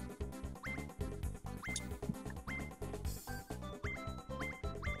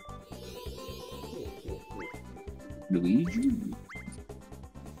 Luigi?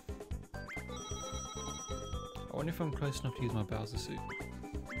 I wonder if I'm close enough to use my Bowser suit.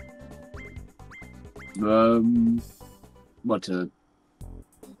 What, who?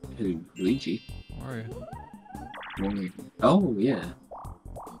 Luigi? Wario. Wario. Oh, yeah.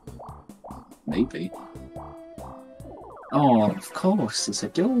 Maybe. Oh, of course, it's a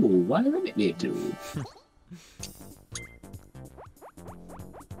duel. Why wouldn't it be a duel?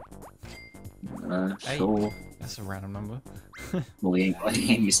 Sure. That's a random number. Well, he ain't,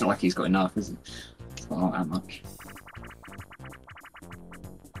 it's not like he's got enough, is it? It's not that much.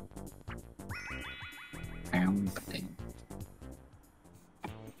 Thing.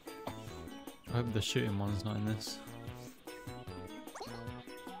 I hope the shooting one's not in this.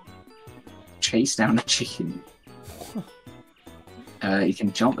 Chase down a chicken. You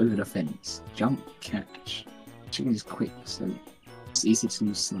can jump over the fence. Jump, catch. Chicken is quick, so it's easy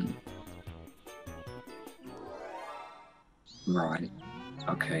to snipe. Right.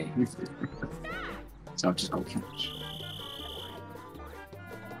 Okay. So I've just got to catch.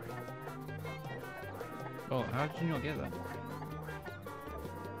 Oh, how did you not get that?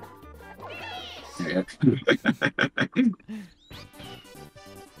 There we go.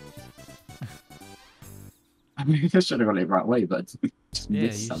 I mean, I should have got it right way, but just Yeah, you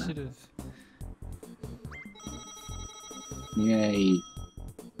missed somehow. should have. Yay.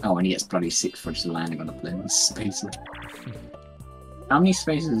 Oh, and he gets bloody 6 for just landing on the blend space. How many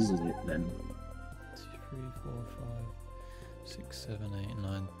spaces is it then? 2, 3, 4, 5, 6, 7, 8,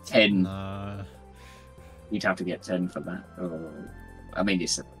 9, 10. No. You'd have to get 10 for that. Oh, I mean,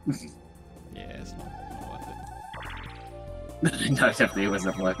 it's Yeah, it's not worth it. no, it definitely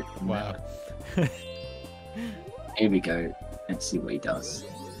wasn't worth it. Wow. Here we go. Let's see what he does.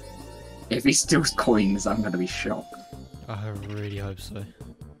 If he steals coins, I'm going to be shocked. I really hope so.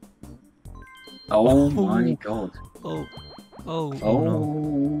 Oh my god. Oh. Oh. Oh.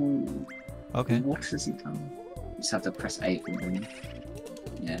 No. Okay. What has he done? You just have to press A for him.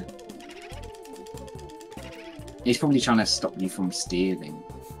 Yeah. He's probably trying to stop you from stealing.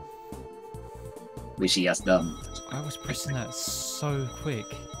 which he has done. I was pressing that so quick.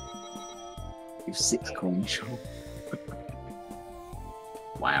 With 6 coins.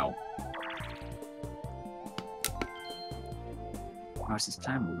 Wow. How's this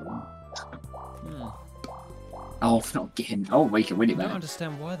plan rolling? Oh, for not getting. Oh, we can win it, I don't man.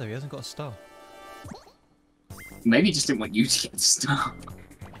 understand why though. He hasn't got a star. Maybe he just didn't want you to get the star.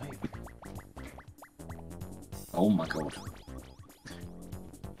 Oh my god.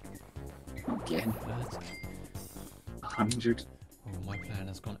 Not getting 100. Oh, my plan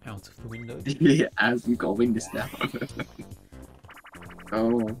has gone out of the window. Yeah, as we've got to win this now.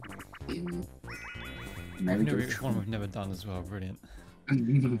 Oh. Yeah. Maybe One we've never done as well. Brilliant.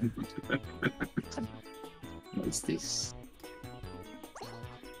 What is this?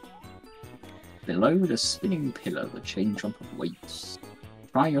 Below the spinning pillar, the chain jump of weights.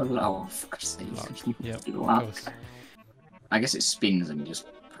 Try your luck. Yep, of Luck. course. I guess it spins and you just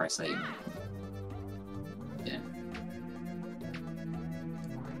press A. Yeah.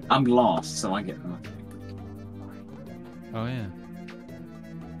 I'm last, so I get nothing. Oh yeah.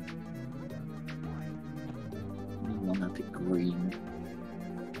 I'm gonna pick green.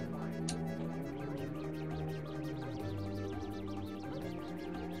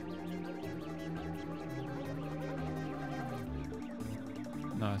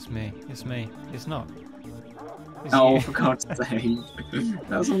 No, it's me. It's me. It's not. It's Oh, you. for God's sake.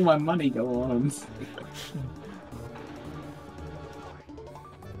 That's all my money go on.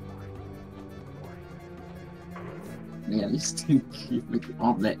 Yeah, at least we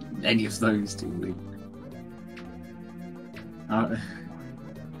can't let any of those two win.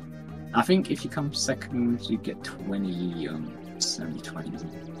 I think if you come second, you get 20, 20.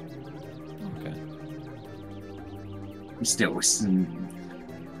 Okay. Still, it's,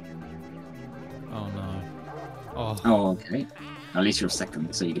 Oh no. Oh. oh, okay. At least you're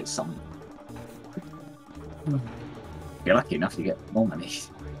second, so you get some. If you're lucky enough, you get more money.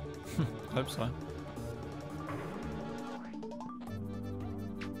 Hope so.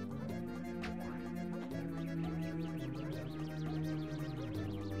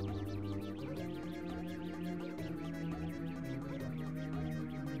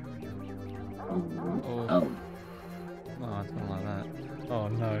 Oh. Oh, Oh, I don't like that. Oh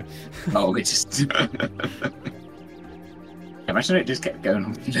no. oh, it just. Imagine it just kept going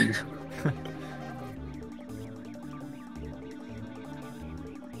on blue.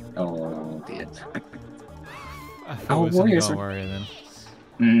 Oh dear. I thought Oh, it was only warriors got a are- warrior then.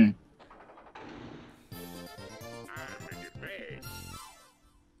 Mm.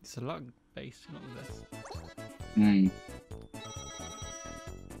 It's a luck base, not the best. Mm.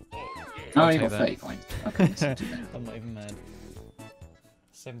 I'll Oh, you take got that. 30 points. Okay, that's not too bad. I'm not even mad.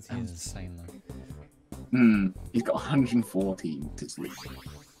 70 is insane though. Hmm, he's got 114 to sleep.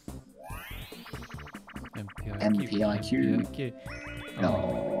 MPIQ. MPIQ.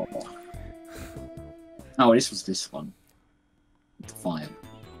 Oh. Oh, this was this one. The fire.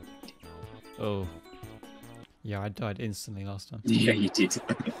 Oh. Yeah, I died instantly last time. Yeah, you did.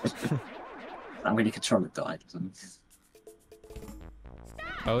 I'm really controller died.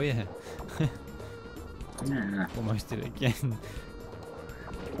 Oh yeah. Yeah. Almost did it again.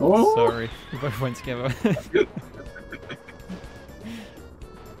 Oh! Sorry, we both went together.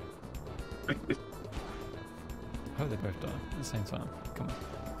 I hope they both die at the same time. Come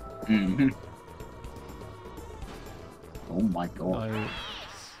on. Mm-hmm. Oh my god. No.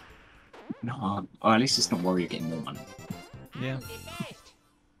 No. Oh, at least it's not warrior getting more money. Yeah. I'm the best.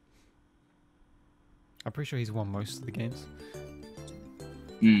 I'm pretty sure he's won most of the games.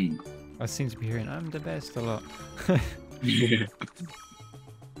 Hmm. I seem to be hearing I'm the best a lot. Yeah.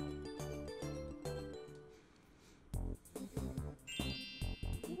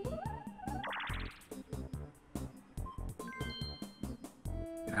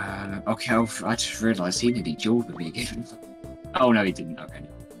 Okay, I just realised he nearly jawed me again. Oh no, he didn't. Okay.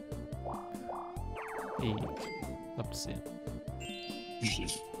 Hey, love to see it.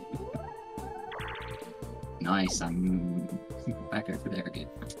 Nice. I'm back over there again.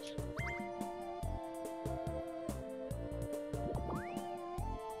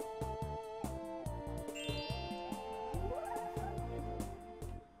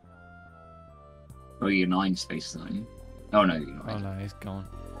 Oh, you're 9 spaces, aren't you? Oh no, you're not. Oh no, he's gone.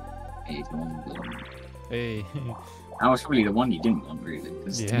 He's gone. Hey. That was probably the one you didn't want, really,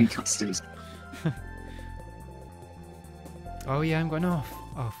 because Yeah. you got still. Oh yeah, I'm going off.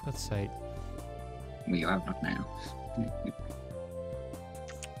 Oh, for God's sake. Well, you have not now.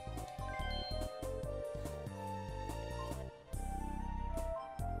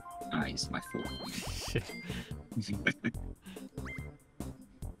 Ah, it's my fault. Shit.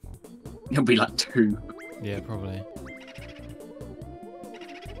 It'll be like 2. Yeah, probably. Hmm?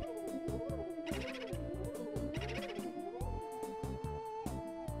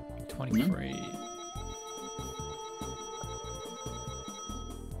 23.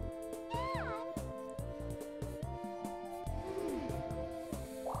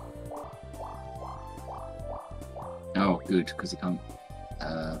 Oh, good, because you can't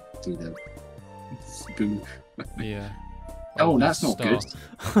do the boo. Yeah. Oh, the that's not star. good.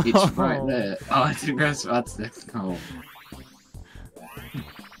 It's right there. Oh, I didn't realize that's the. Oh.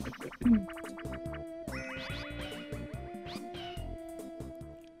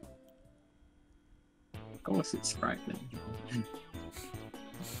 Of course, it's right there.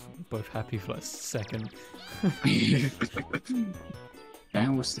 Both happy for like a second.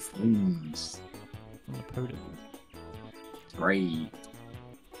 Down was the flames. On the podium. 3.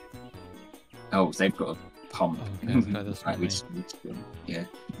 Oh, they've got a pump. Oh, okay, that's Right, not me. yeah.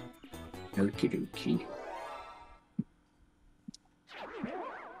 Okie dokie.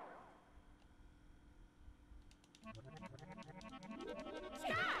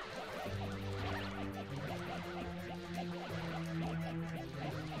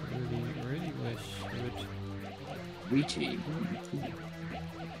 Really wish it would. Luigi.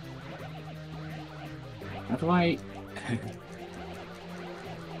 How do I?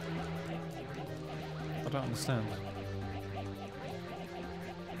 I don't understand.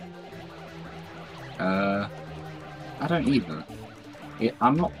 I don't either.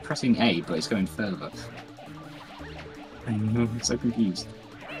 I'm not pressing A, but it's going further. I'm so confused.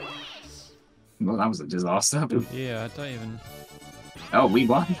 Well, that was a disaster. Yeah, I don't even. Oh, we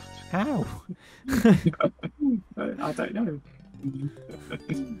won. How? I don't know.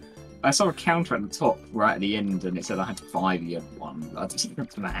 I saw a counter at the top right at the end, and it said I had 5 year one. I just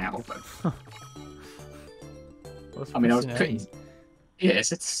don't know how. I mean, I was putting.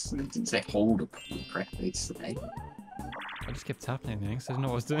 Yes, it didn't say hold or press. It's A. I just kept tapping things. I didn't know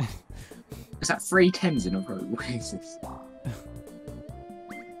what I was doing. Is that 3 10s in a row? What is this?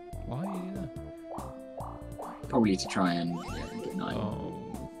 Why? Yeah. Probably to try and get 9. Oh.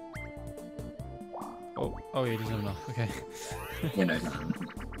 Oh, yeah, he doesn't have enough. Okay. You know.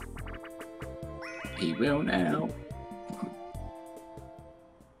 He will now.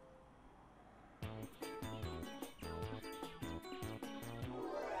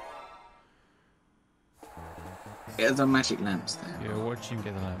 Get the magic lamps there. Yeah, watch him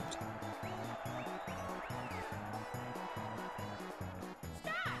get the lamp.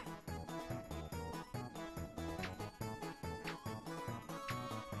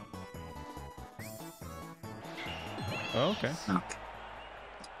 Oh, okay. Okay.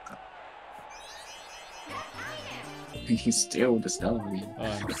 He's still the star. Oh,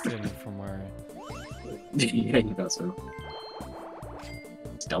 I'm stealing from where. Yeah, you got so.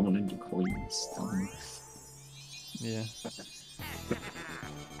 Stolen the coins. Stolen. Yeah.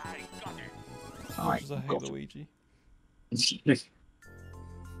 Alright, I hate got Luigi. It'll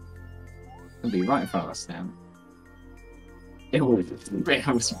be right in front of us now. It will. It was. Right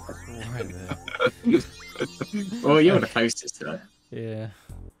there. Well, you're the closest to it. Yeah.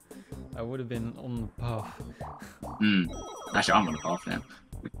 I would have been on the path. Actually, I'm on the path now.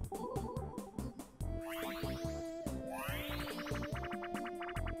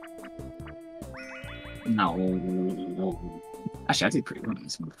 No. Actually, I did pretty well on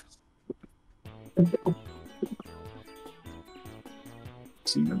this one.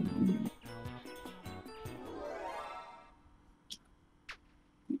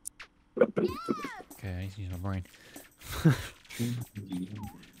 Okay, I need to use my brain. Okay.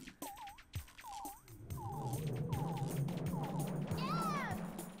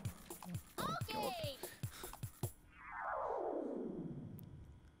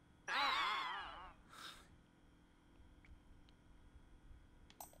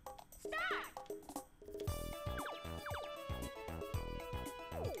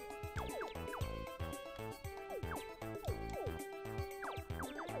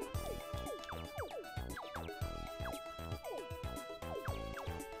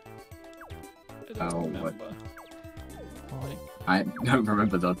 I don't Oh, remember. Alright. I don't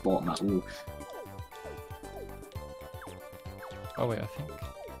remember the bottom at all. Oh wait, I think.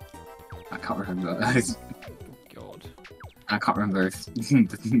 I can't remember. God. I can't remember if the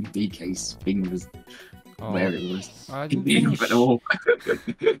DK's thing was Oh, where it was. I didn't finish. At all.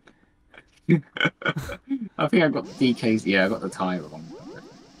 I think I got the DK's. Yeah, I got the tie wrong.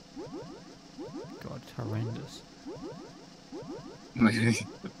 God, it's horrendous.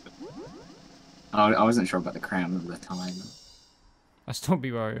 I wasn't sure about the crown of the time. I still be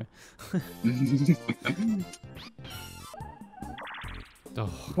Wario. Oh,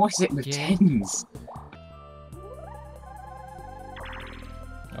 What is it with yeah. tens?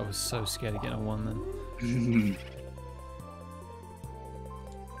 I was so scared of getting a 1 then.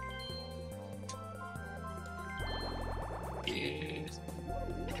 Yes.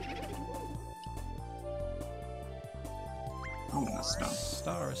 Oh, that's done.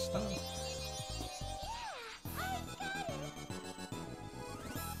 Star, a star.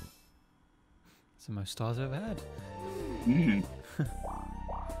 It's the most stars I've ever had. Mm.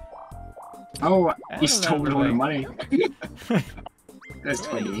 Oh, And you a stole round all the away. money. That's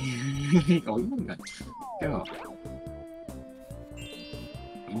 20. Oh, you go. Oh,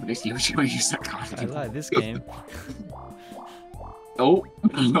 at least you should use that card. I like this game. Oh,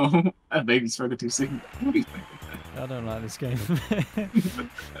 no. That baby's further too soon. I don't like this game.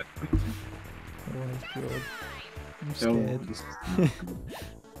 Oh my god. I'm scared.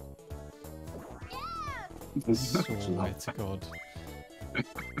 Swear to God.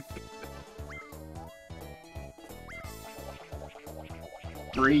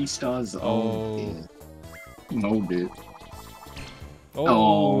 Three stars. Oh, dear. No, dude.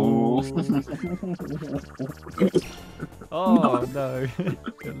 Oh, Oh. oh no.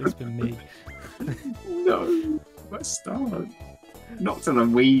 At least been me. No. What star? Not to the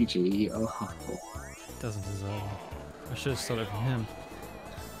Luigi. Oh. Doesn't deserve it. I should have stole it from him.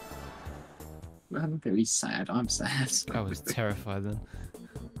 I'm very sad. I'm sad. I was terrified then.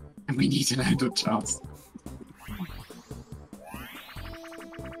 And we need to land a chance.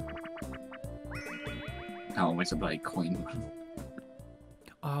 Oh, it's a bloody coin.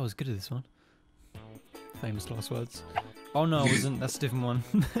 Oh, I was good at this one. Famous last words. Oh no, I wasn't. That's a different one.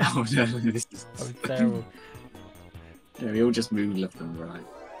 Oh no, this is... I was terrible. Yeah, we all just move left and right.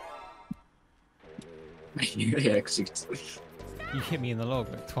 Yeah, because You hit me in the log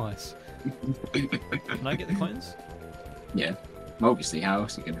like twice. Can I get the coins? yeah. Well, obviously, how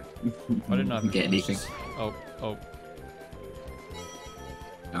else are you gonna I didn't know if get it was anything? just- Oh, oh.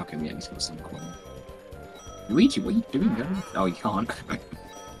 How can we at least got some coin? Luigi, what are you doing, guys? Oh, you can't.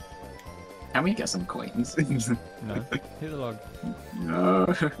 Can we get some coins? No. Hit the log. No.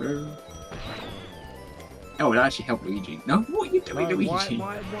 Oh, it actually helped Luigi. No, what are you doing, No, Luigi?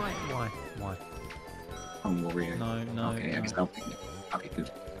 why? I'm Wario. No, no. Okay, I no. guess I'll pick it. Okay,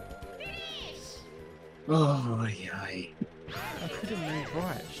 good. Oh, yeah. I couldn't move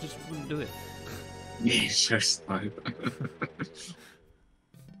right. She just wouldn't do it. Yeah, it's so slow.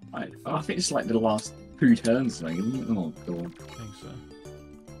 I think it's like the last 2 turns, like, isn't it? Oh, God. I think so.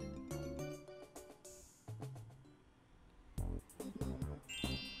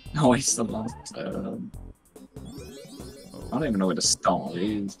 No, it's the last turn. I don't even know where the start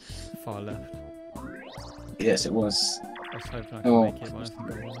is. Far left. Yes, it was. I was hoping I could Oh. make it, but I think I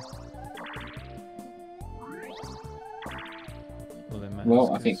won't. Well, then matters,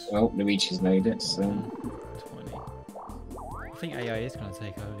 Well, I think, 'cause, well, Luigi's made it, so... 20. I think AI is going to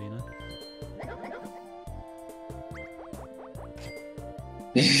take over, you know?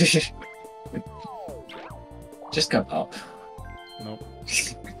 Just go up. Nope.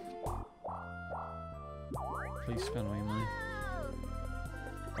 Please spend all your money.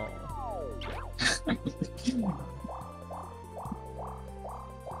 Oh.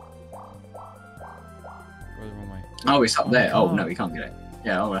 Go the wrong way. Oh, it's up there. Oh, can't. no, we can't get it.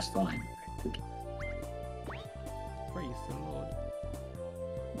 Yeah, oh, that's fine. Good. Praise the Lord.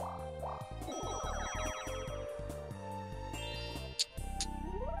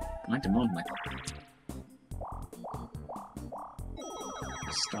 I demand my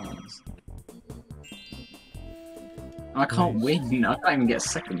stars. I can't Nice. win. I can't even get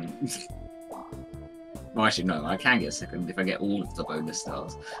second. Well, actually, no. I can get second if I get all of the bonus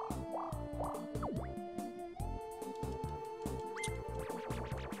stars.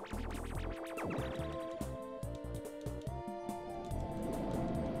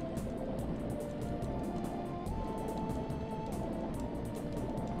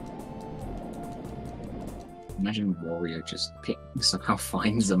 Imagine Wario just somehow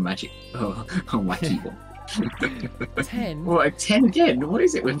finds a magic on my keyboard. 10? What, a 10 again? What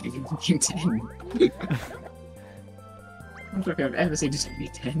is it with me fucking 10? I don't think I've ever seen so many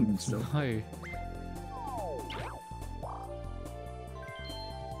 10s. So. No.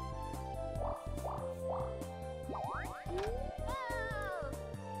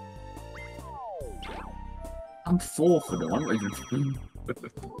 I'm 4 for them. I'm not even.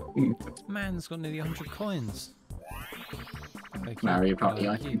 Man's got nearly 100 coins. Thank Mario Party,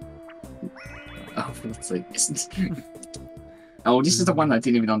 I you. think. Oh, let's see. Oh, this is the one I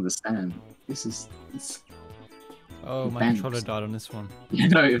didn't even understand. This is. Oh, my Banks. controller died on this one. You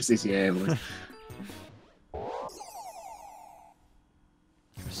know, it was this, yeah, it was.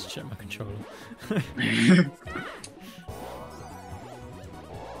 Just check my controller.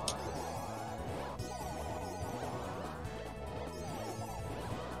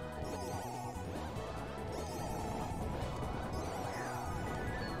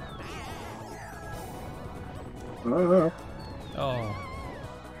 Oh.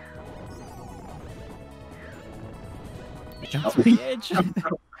 Jump off the edge.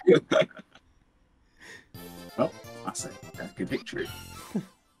 Well, that's a good victory.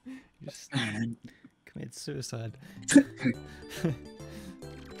 Just committed suicide.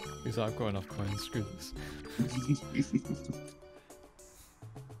 Because I've got enough coins, screw this.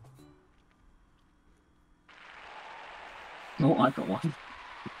 Oh, I got one.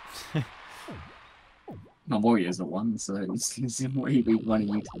 My warrior's got one, so it's what you be running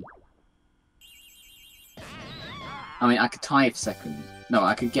into. I mean, I could tie for second. No,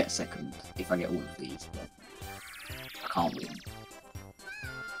 I could get second if I get all of these, but I can't win.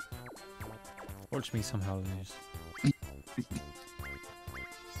 Watch me somehow lose.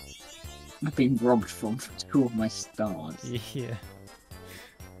 I've been robbed from 2 of my stars. Yeah.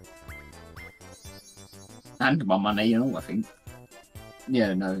 And my money and all, I think.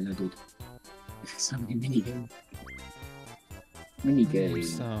 Yeah, no, I did. Something minigame. Minigame.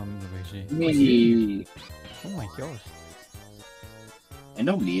 Some Luigi. Mini. Oh my god. It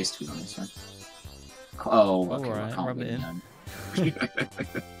normally is, to be honest, right? Oh, okay, Alright, I can't rub it win in. now.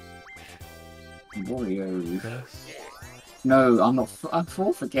 Wario. Yes. No, I'm not. I'm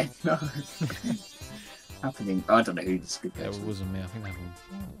fourth again. No. Happening. I don't know who this good That person. wasn't me, I think that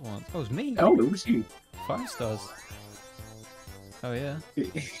one. Oh, it was me. Oh, it was you. 5 stars. Oh yeah.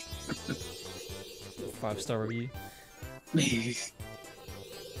 5-star review.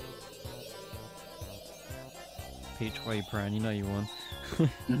 Peach, why are you praying? You know you won.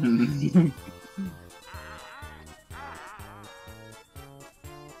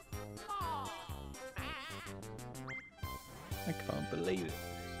 I can't believe it.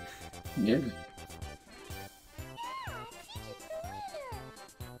 Yeah.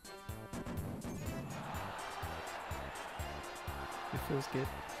 It feels good.